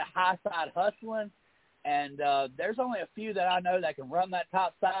call that high side hustling, and there's only a few that I know that can run that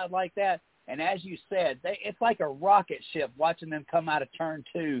top side like that. And as you said, it's like a rocket ship watching them come out of turn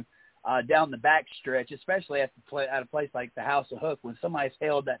 2 down the back stretch, especially at a place like the House of Hook when somebody's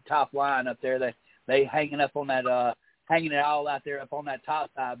held that top line up there. They hanging up on that, hanging it all out there up on that top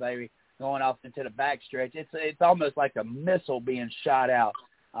side, baby, going off into the back stretch. It's almost like a missile being shot out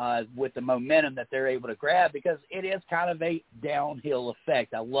with the momentum that they're able to grab, because it is kind of a downhill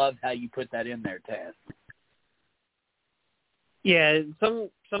effect. I love how you put that in there, Taz. Yeah, some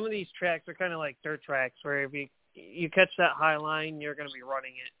of these tracks are kind of like dirt tracks, where if you catch that high line, you're going to be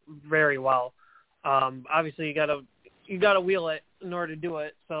running it very well. Obviously, you gotta wheel it in order to do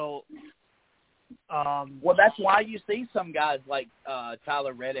it. So, well, that's why you see some guys like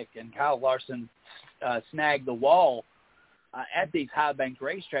Tyler Reddick and Kyle Larson snag the wall at these high banked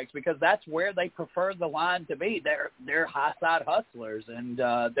racetracks, because that's where they prefer the line to be. They're high side hustlers, and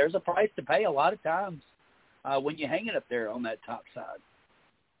there's a price to pay a lot of times when you hang it up there on that top side.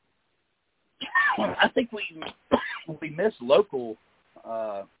 I think we missed local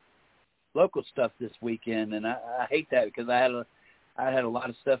stuff this weekend, and I hate that, because I had a lot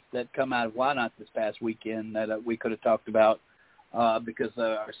of stuff that come out of Why Not this past weekend that we could have talked about because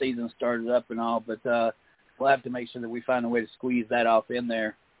our season started up and all, but we'll have to make sure that we find a way to squeeze that off in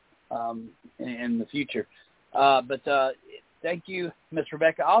there in the future. But thank you, Miss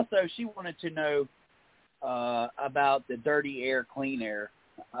Rebecca. Also, she wanted to know about the dirty air, clean air.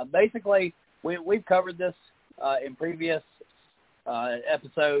 Basically, we've covered this in previous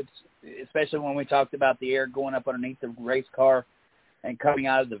episodes, especially when we talked about the air going up underneath the race car and coming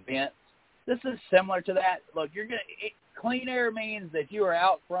out of the vents. This is similar to that. Look, clean air means that you are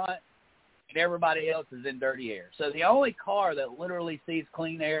out front and everybody else is in dirty air. So the only car that literally sees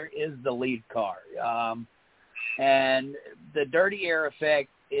clean air is the lead car. And the dirty air effect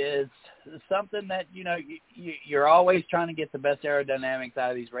is something that, you're always trying to get the best aerodynamics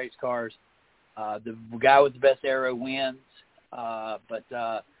out of these race cars. The guy with the best aero wins. But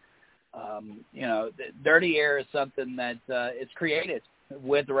the dirty air is something that it's created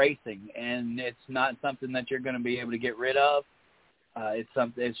with racing, and it's not something that you're going to be able to get rid of.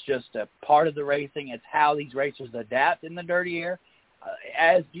 It's just a part of the racing. It's how these racers adapt in the dirty air.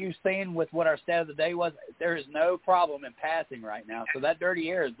 As you've seen with what our stat of the day was, there is no problem in passing right now. So that dirty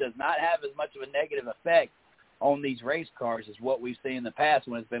air does not have as much of a negative effect on these race cars as what we've seen in the past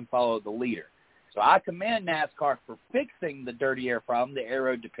when it's been followed the leader. So I commend NASCAR for fixing the dirty air problem, the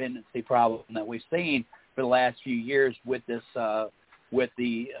aero dependency problem that we've seen for the last few years with this, with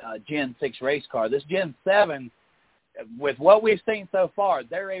the Gen 6 race car. This Gen 7, with what we've seen so far,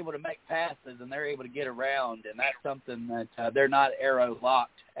 they're able to make passes and they're able to get around, and that's something that they're not aero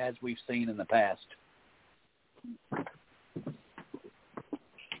locked as we've seen in the past.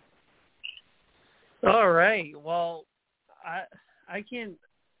 All right. Well, I can't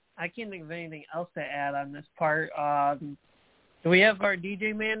think of anything else to add on this part. Do we have our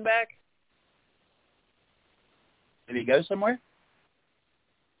DJ man back? Did he go somewhere?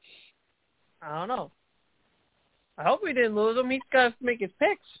 I don't know. I hope we didn't lose him. He's got to make his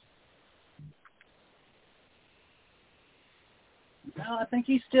picks. No, I think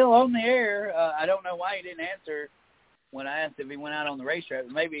he's still on the air. I don't know why he didn't answer when I asked if he went out on the racetrack.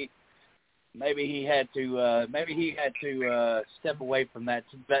 Maybe he had to step away from that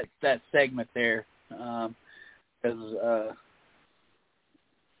segment there, because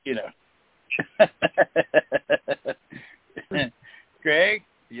Greg,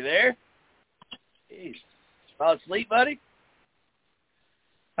 you there? Jeez. Fall asleep, buddy?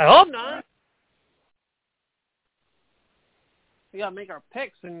 I hope not. We got to make our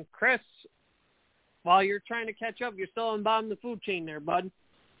picks. And, Chris, while you're trying to catch up, you're still on the bottom of the food chain there, bud.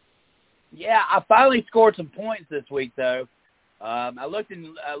 Yeah, I finally scored some points this week, though. I looked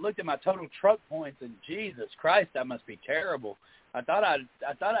at my total truck points, and Jesus Christ, that must be terrible. I thought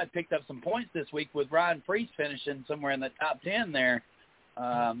I'd picked up some points this week with Ryan Priest finishing somewhere in the top 10 there.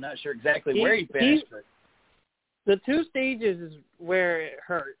 I'm not sure exactly where he finished, but the 2 stages is where it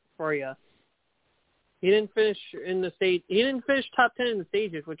hurt for you. He didn't finish in the stage. He didn't finish top 10 in the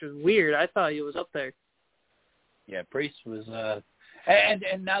stages, which was weird. I thought he was up there. Yeah, Priest was. And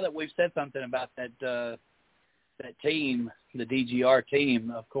now that we've said something about that team, the DGR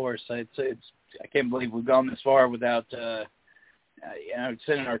team, of course, it's I can't believe we've gone this far without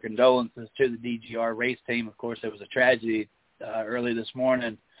sending our condolences to the DGR race team. Of course, there was a tragedy early this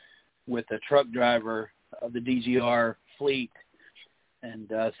morning with a truck driver of the DGR fleet,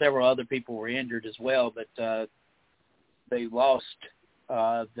 and several other people were injured as well. But they lost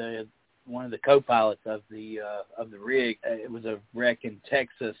one of the co-pilots of the rig. It was a wreck in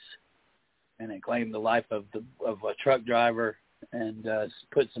Texas, and it claimed the life of a truck driver, and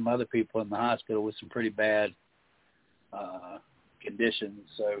put some other people in the hospital with some pretty bad conditions.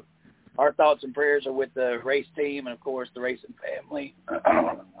 So our thoughts and prayers are with the race team and, of course, the racing family.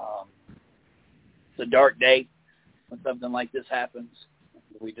 It's a dark day when something like this happens.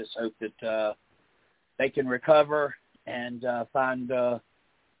 We just hope that they can recover and find a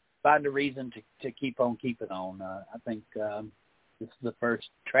reason to keep on keeping on. I think this is the first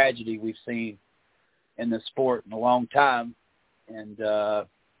tragedy we've seen in the sport in a long time, and I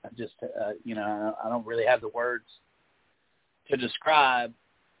just, I don't really have the words to describe.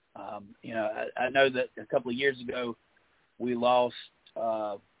 I know that a couple of years ago we lost,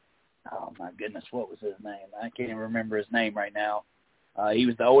 oh my goodness, what was his name? I can't even remember his name right now. He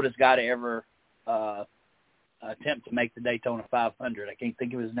was the oldest guy to ever attempt to make the Daytona 500. I can't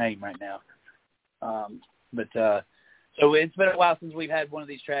think of his name right now. So it's been a while since we've had one of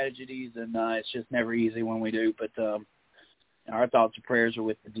these tragedies, and it's just never easy when we do. But our thoughts and prayers are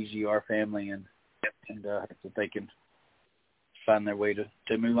with the DGR family, and that they can find their way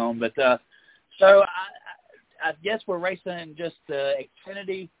to move on. But so I guess we're racing just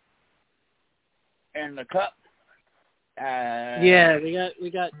Xfinity and the Cup. Yeah, we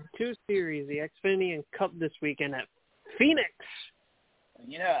got two series, the Xfinity and Cup this weekend at Phoenix.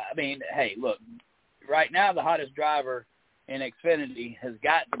 Hey, look, right now the hottest driver in Xfinity has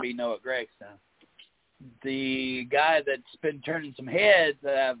got to be Noah Gragson. The guy that's been turning some heads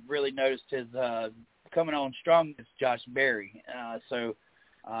that I've really noticed is coming on strong is Josh Berry. So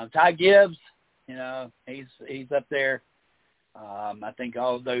Ty Gibbs, he's up there. I think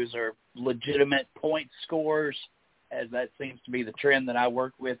all of those are legitimate point scorers, as that seems to be the trend that I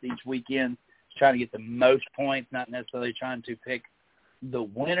work with each weekend, trying to get the most points, not necessarily trying to pick the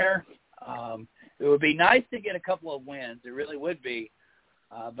winner. It would be nice to get a couple of wins. It really would be.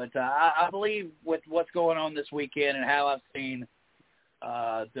 But I believe with what's going on this weekend and how I've seen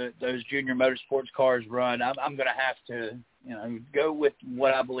those junior motorsports cars run, I'm going to have to, go with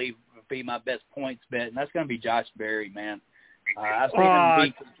what I believe would be my best points bet, and that's going to be Josh Berry, man. I've seen him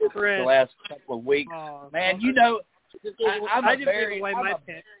beat the last couple of weeks. Man, I just gave away my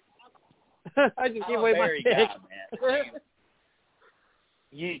pick. I just gave away my pick.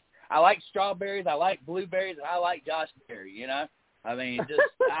 I like strawberries, I like blueberries, and I like Josh Berry, I'm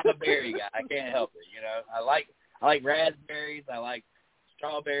a berry guy. I can't help it, I like raspberries, I like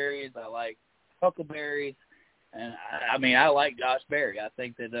strawberries, I like huckleberries, and I like Josh Berry. I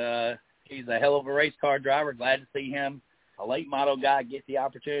think that he's a hell of a race car driver. Glad to see him, a late model guy, get the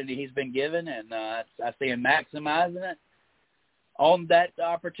opportunity he's been given, and I see him maximizing it on that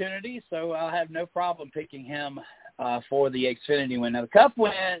opportunity, so I'll have no problem picking him for the Xfinity win. Now, the Cup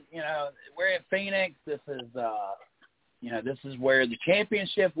win, we're at Phoenix. This is where the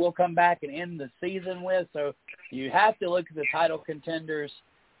championship will come back and end the season with, so you have to look at the title contenders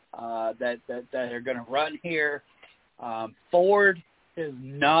that are going to run here. Ford is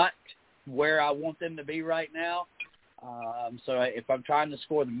not where I want them to be right now. So if I'm trying to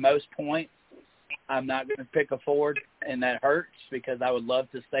score the most points, I'm not going to pick a Ford, and that hurts because I would love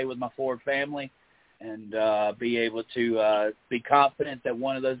to stay with my Ford family and be able to be confident that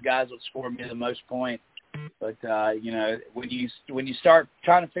one of those guys would score me the most points. But, when you start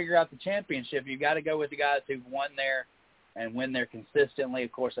trying to figure out the championship, you've got to go with the guys who've won there and win there consistently.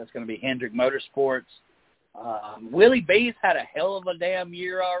 Of course, that's going to be Hendrick Motorsports. Willie B's had a hell of a damn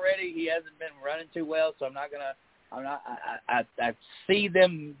year already. He hasn't been running too well, so I see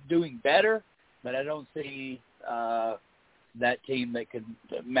them doing better, but I don't see that team that could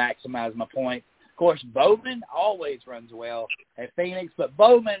maximize my points. Of course, Bowman always runs well at Phoenix, but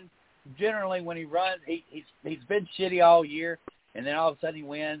Bowman, generally when he runs, he's been shitty all year, and then all of a sudden he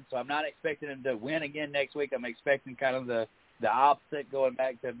wins, so I'm not expecting him to win again next week. I'm expecting kind of the opposite, going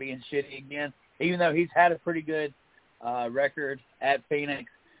back to being shitty again, even though he's had a pretty good record at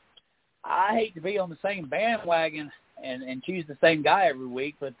Phoenix. I hate to be on the same bandwagon and choose the same guy every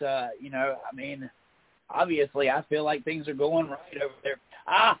week, but, obviously I feel like things are going right over there.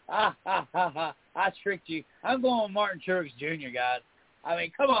 I tricked you. I'm going with Martin Truex Jr., guys.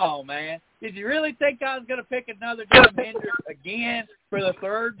 Come on, man. Did you really think I was going to pick another damn Hendrick again for the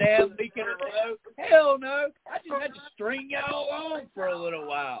third damn week in a row? Hell no. I just had to string y'all along for a little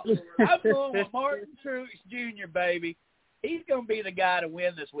while. I'm going with Martin Truex Jr., baby. he's going to be the guy to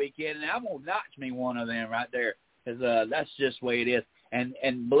win this weekend, and I'm going to notch me one of them right there, because that's just the way it is.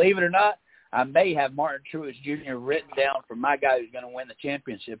 And believe it or not, I may have Martin Truex Jr. written down for my guy who's going to win the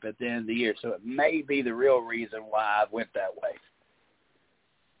championship at the end of the year, so it may be the real reason why I went that way.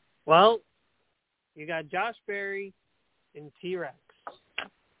 Well, you got Josh Berry and T-Rex.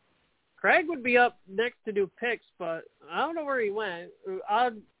 Craig would be up next to do picks, but I don't know where he went.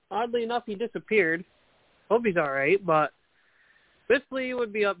 Oddly enough, he disappeared. Hope he's all right, but Bisley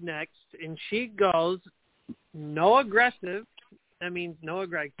would be up next, and she goes no aggressive. That means Noah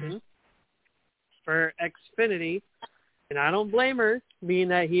Gragson for Xfinity, and I don't blame her, being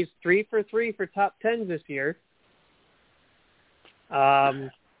that he's 3 for 3 for top 10s this year.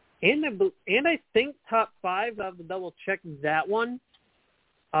 And I think top 5. I have to double check that one.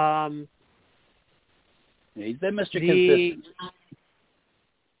 He's been Mr. Consistent.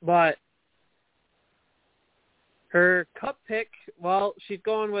 But her cup pick, well, she's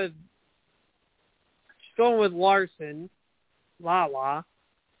going with Larson, Lala.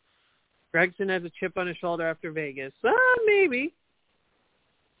 Gregson has a chip on his shoulder after Vegas. Maybe.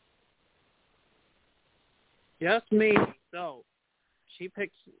 Just maybe. So she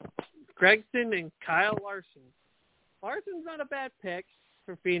picks Gregson and Kyle Larson. Larson's not a bad pick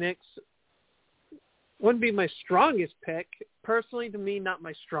for Phoenix. Wouldn't be my strongest pick. Personally, to me, not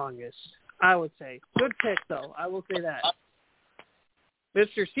my strongest, I would say. Good pick, though. I will say that.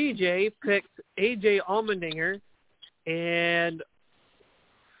 Mr. CJ picked AJ Allmendinger, and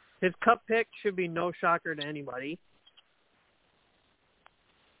his cup pick should be no shocker to anybody.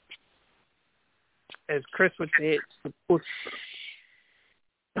 As Chris would say, it's the push.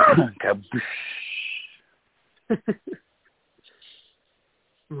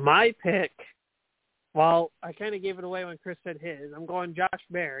 My pick, well, I kind of gave it away when Chris said his. I'm going Josh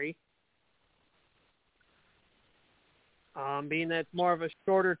Berry. Being that it's more of a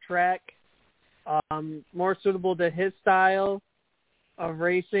shorter track, more suitable to his style of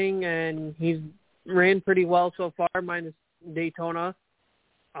racing, and he's ran pretty well so far, minus Daytona.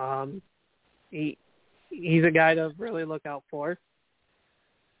 He's a guy to really look out for.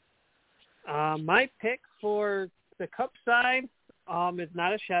 My pick for the Cup side is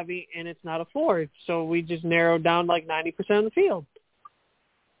not a Chevy, and it's not a Ford, so we just narrowed down like 90% of the field.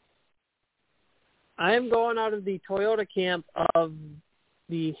 I am going out of the Toyota camp of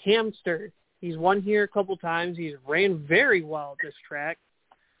the Hamster. He's won here a couple times. He's ran very well at this track.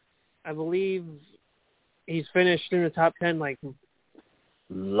 I believe he's finished in the top 10 like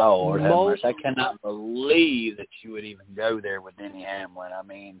Lord have mercy. I cannot believe that you would even go there with Denny Hamlin. I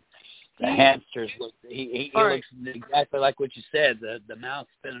mean, the Hamsters, he looks exactly like what you said, the mouse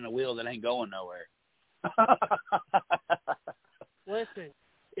spinning a wheel that ain't going nowhere. Listen,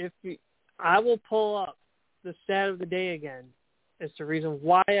 I will pull up the stat of the day again as the reason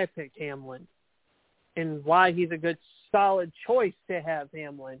why I picked Hamlin and why he's a good, solid choice to have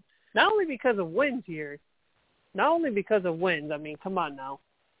Hamlin. Not only because of wins here, I mean, come on now.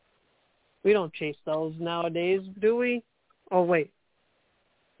 We don't chase those nowadays, do we? Oh, wait.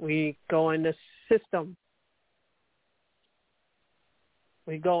 We go in the system.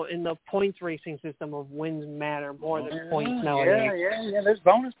 We go in the points racing system of wins matter more than points nowadays. Yeah. There's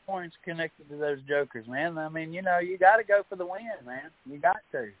bonus points connected to those jokers, man. I mean, you got to go for the win, man. You got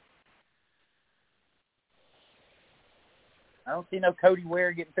to. I don't see no Cody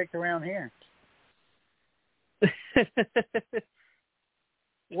Ware getting picked around here.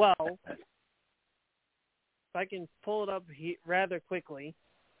 Well, if I can pull it up rather quickly,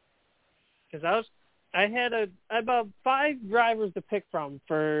 because I had about 5 drivers to pick from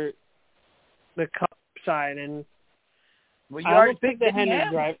for the Cup side, and well, you I already almost picked the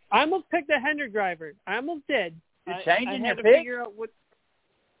Hendrick driver. I almost picked the Hendrick driver. I almost did. You're changing your pick? Figure out what.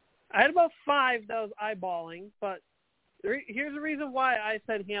 I had about 5 that I was eyeballing, but here's the reason why I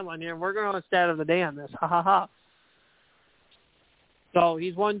said Hamlin here. We're going on a stat of the day on this. Ha ha ha. So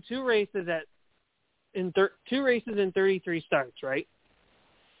he's won 2 races in 33 starts, right?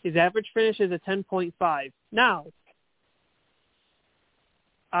 His average finish is a 10.5. Now,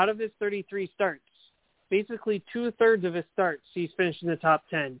 out of his 33 starts, basically 2/3 of his starts, he's finished in the top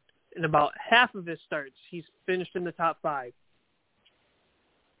 10. And about half of his starts, he's finished in the top 5.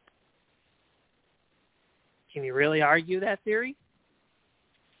 Can you really argue that theory?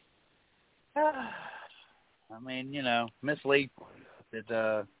 I mean, Miss Lee, that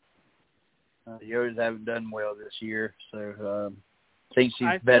the Yodas haven't done well this year, so I think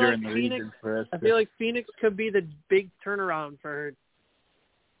she's better in the region for us. I feel like Phoenix could be the big turnaround for her.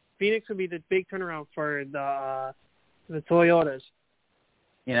 Phoenix would be the big turnaround for the Toyotas.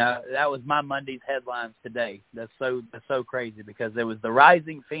 that was my Monday's headlines today. That's so crazy because it was the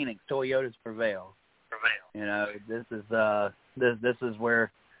rising Phoenix, Toyotas prevail. This is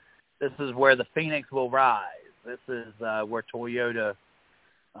where the Phoenix will rise. This is where Toyota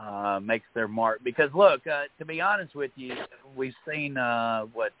makes their mark. Because look, to be honest with you, we've seen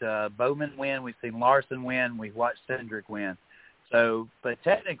Bowman win, we've seen Larson win, we've watched Cindric win. So, but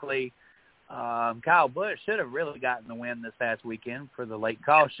technically, Kyle Busch should have really gotten the win this past weekend for the late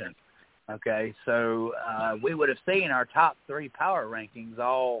caution. Okay, so we would have seen our top 3 power rankings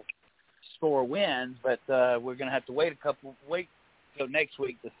all score wins, but we're going to have to wait till next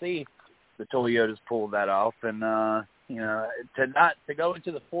week to see if the Toyotas pull that off. And to go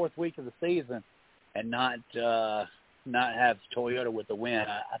into the 4th week of the season and not have Toyota with the win,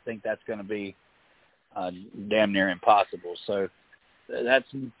 I think that's going to be damn near impossible. So that's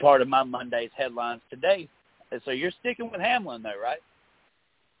part of my Monday's headlines today. So you're sticking with Hamlin, though, right?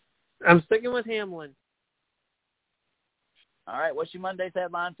 I'm sticking with Hamlin. All right. What's your Monday's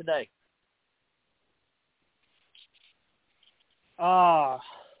headline today?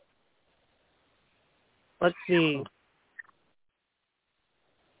 Let's see.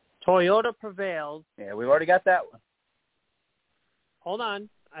 Toyota prevails. Yeah, we've already got that one. Hold on.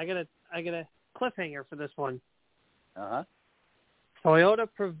 I got a cliffhanger for this one. Uh-huh. Toyota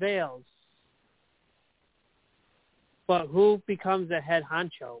prevails. But who becomes the head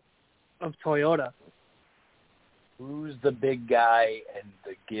honcho of Toyota? Who's the big guy in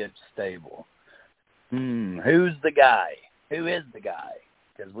the Gibbs stable? Who's the guy? Who is the guy?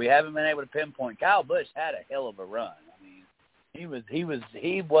 Because we haven't been able to pinpoint. Kyle Busch had a hell of a run. I mean, he was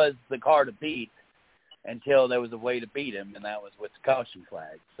the car to beat until there was a way to beat him, and that was with the caution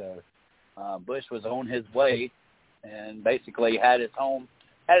flag. So Busch was on his way and basically had his home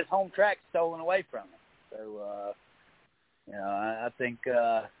track stolen away from him. So I think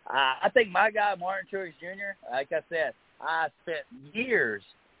my guy Martin Truex Jr. Like I said, I spent years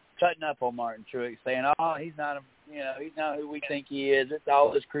cutting up on Martin Truex, saying, "Oh, he's not who we think he is. It's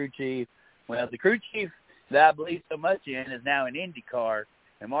all his crew chief." Well, the crew chief that I believe so much in is now in IndyCar,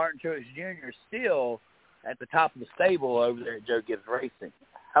 and Martin Truex Jr. is still at the top of the stable over there at Joe Gibbs Racing.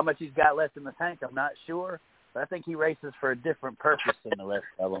 How much he's got left in the tank, I'm not sure, but I think he races for a different purpose than the rest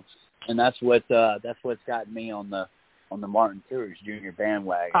of them, and that's what's got me on the Martin Truex Jr.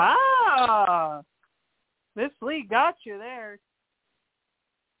 bandwagon. Miss Lee got you there.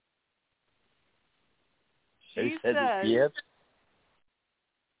 She says it's Gibbs.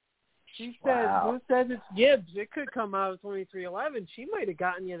 She said, "Who says it's Gibbs? It could come out of 2311." She might have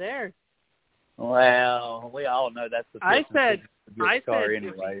gotten you there. Well, we all know that's the car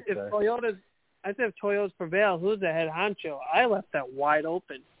anyway. If Toyotas prevail, who's the head honcho? I left that wide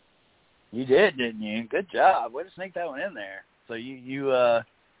open. You did, didn't you? Good job. Way to sneak that one in there. So you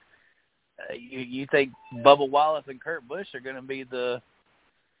think Bubba Wallace and Kurt Busch are going to be the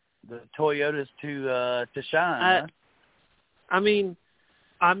Toyotas to shine? Huh? I mean,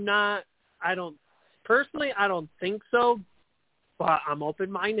 I don't think so, but I'm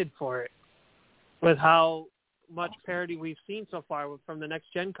open-minded for it with how much parity we've seen so far from the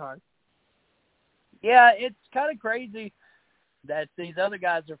next gen car. Yeah, it's kind of crazy that these other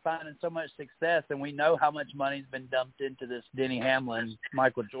guys are finding so much success, and we know how much money's been dumped into this Denny Hamlin,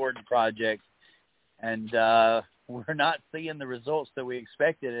 Michael Jordan project, and we're not seeing the results that we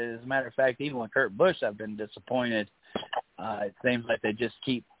expected. As a matter of fact, even with Kurt Busch, I've been disappointed. It seems like they just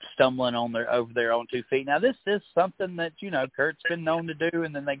keep stumbling over their own 2 feet. Now, this is something that, Kurt's been known to do,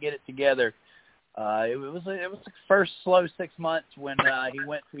 and then they get it together. It was the first slow 6 months when he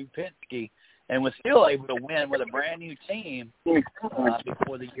went to Penske and was still able to win with a brand new team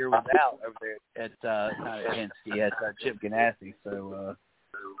before the year was out over there at not at Penske, at Chip Ganassi. So,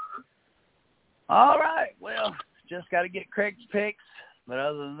 all right, well, just got to get Craig's picks. But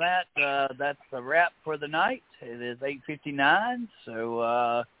other than that, that's a wrap for the night. It is 8:59.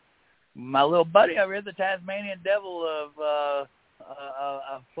 So my little buddy over here, the Tasmanian Devil of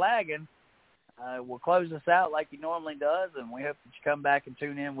flagging, will close us out like he normally does, and we hope that you come back and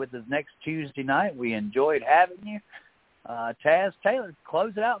tune in with us next Tuesday night. We enjoyed having you. Taz, Taylor,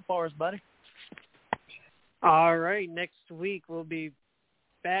 close it out for us, buddy. All right, next week we'll be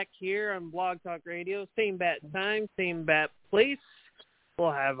back here on Blog Talk Radio. Same bat time, same bat place.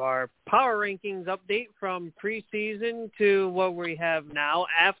 We'll have our power rankings update from preseason to what we have now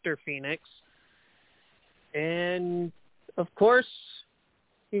after Phoenix. And, of course,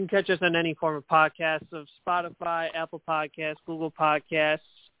 you can catch us on any form of podcast of Spotify, Apple Podcasts, Google Podcasts.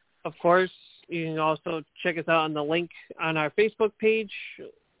 Of course, you can also check us out on the link on our Facebook page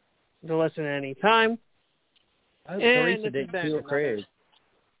to listen at any time. I hope Teresa didn't kill Craig.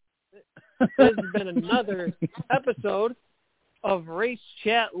 This has been another episode of Race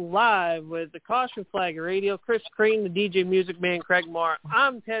Chat Live with the Caution Flag Radio, Chris Creighton, the DJ Music Man, Craig Moore.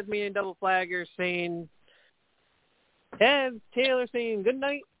 I'm Tasmanian Double Flagger saying, Taz Taylor saying good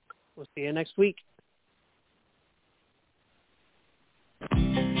night. We'll see you next week.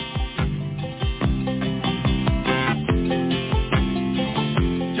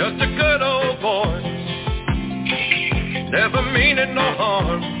 Just a good old boy, never meaning no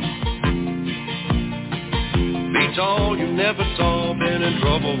harm. Beats all you never saw, been in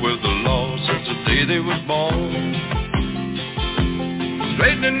trouble with the law since the day they was born.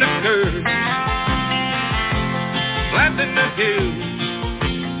 Straightening the curve, flattening the hills.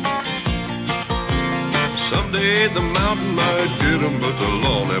 Someday the mountain might get them, but the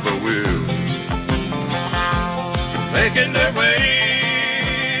law never will. Making their way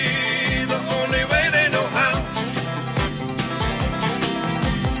the only way they know how.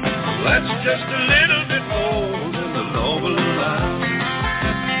 That's just a little bit more than the law will allow.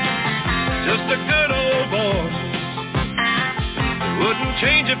 Just a good old boy, they wouldn't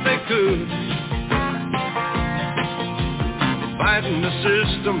change if they could. Fighting the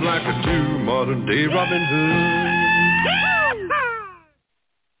system like a true modern day Robin Hood.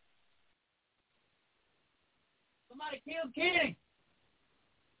 Somebody killed Kenny.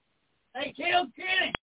 They killed Kenny.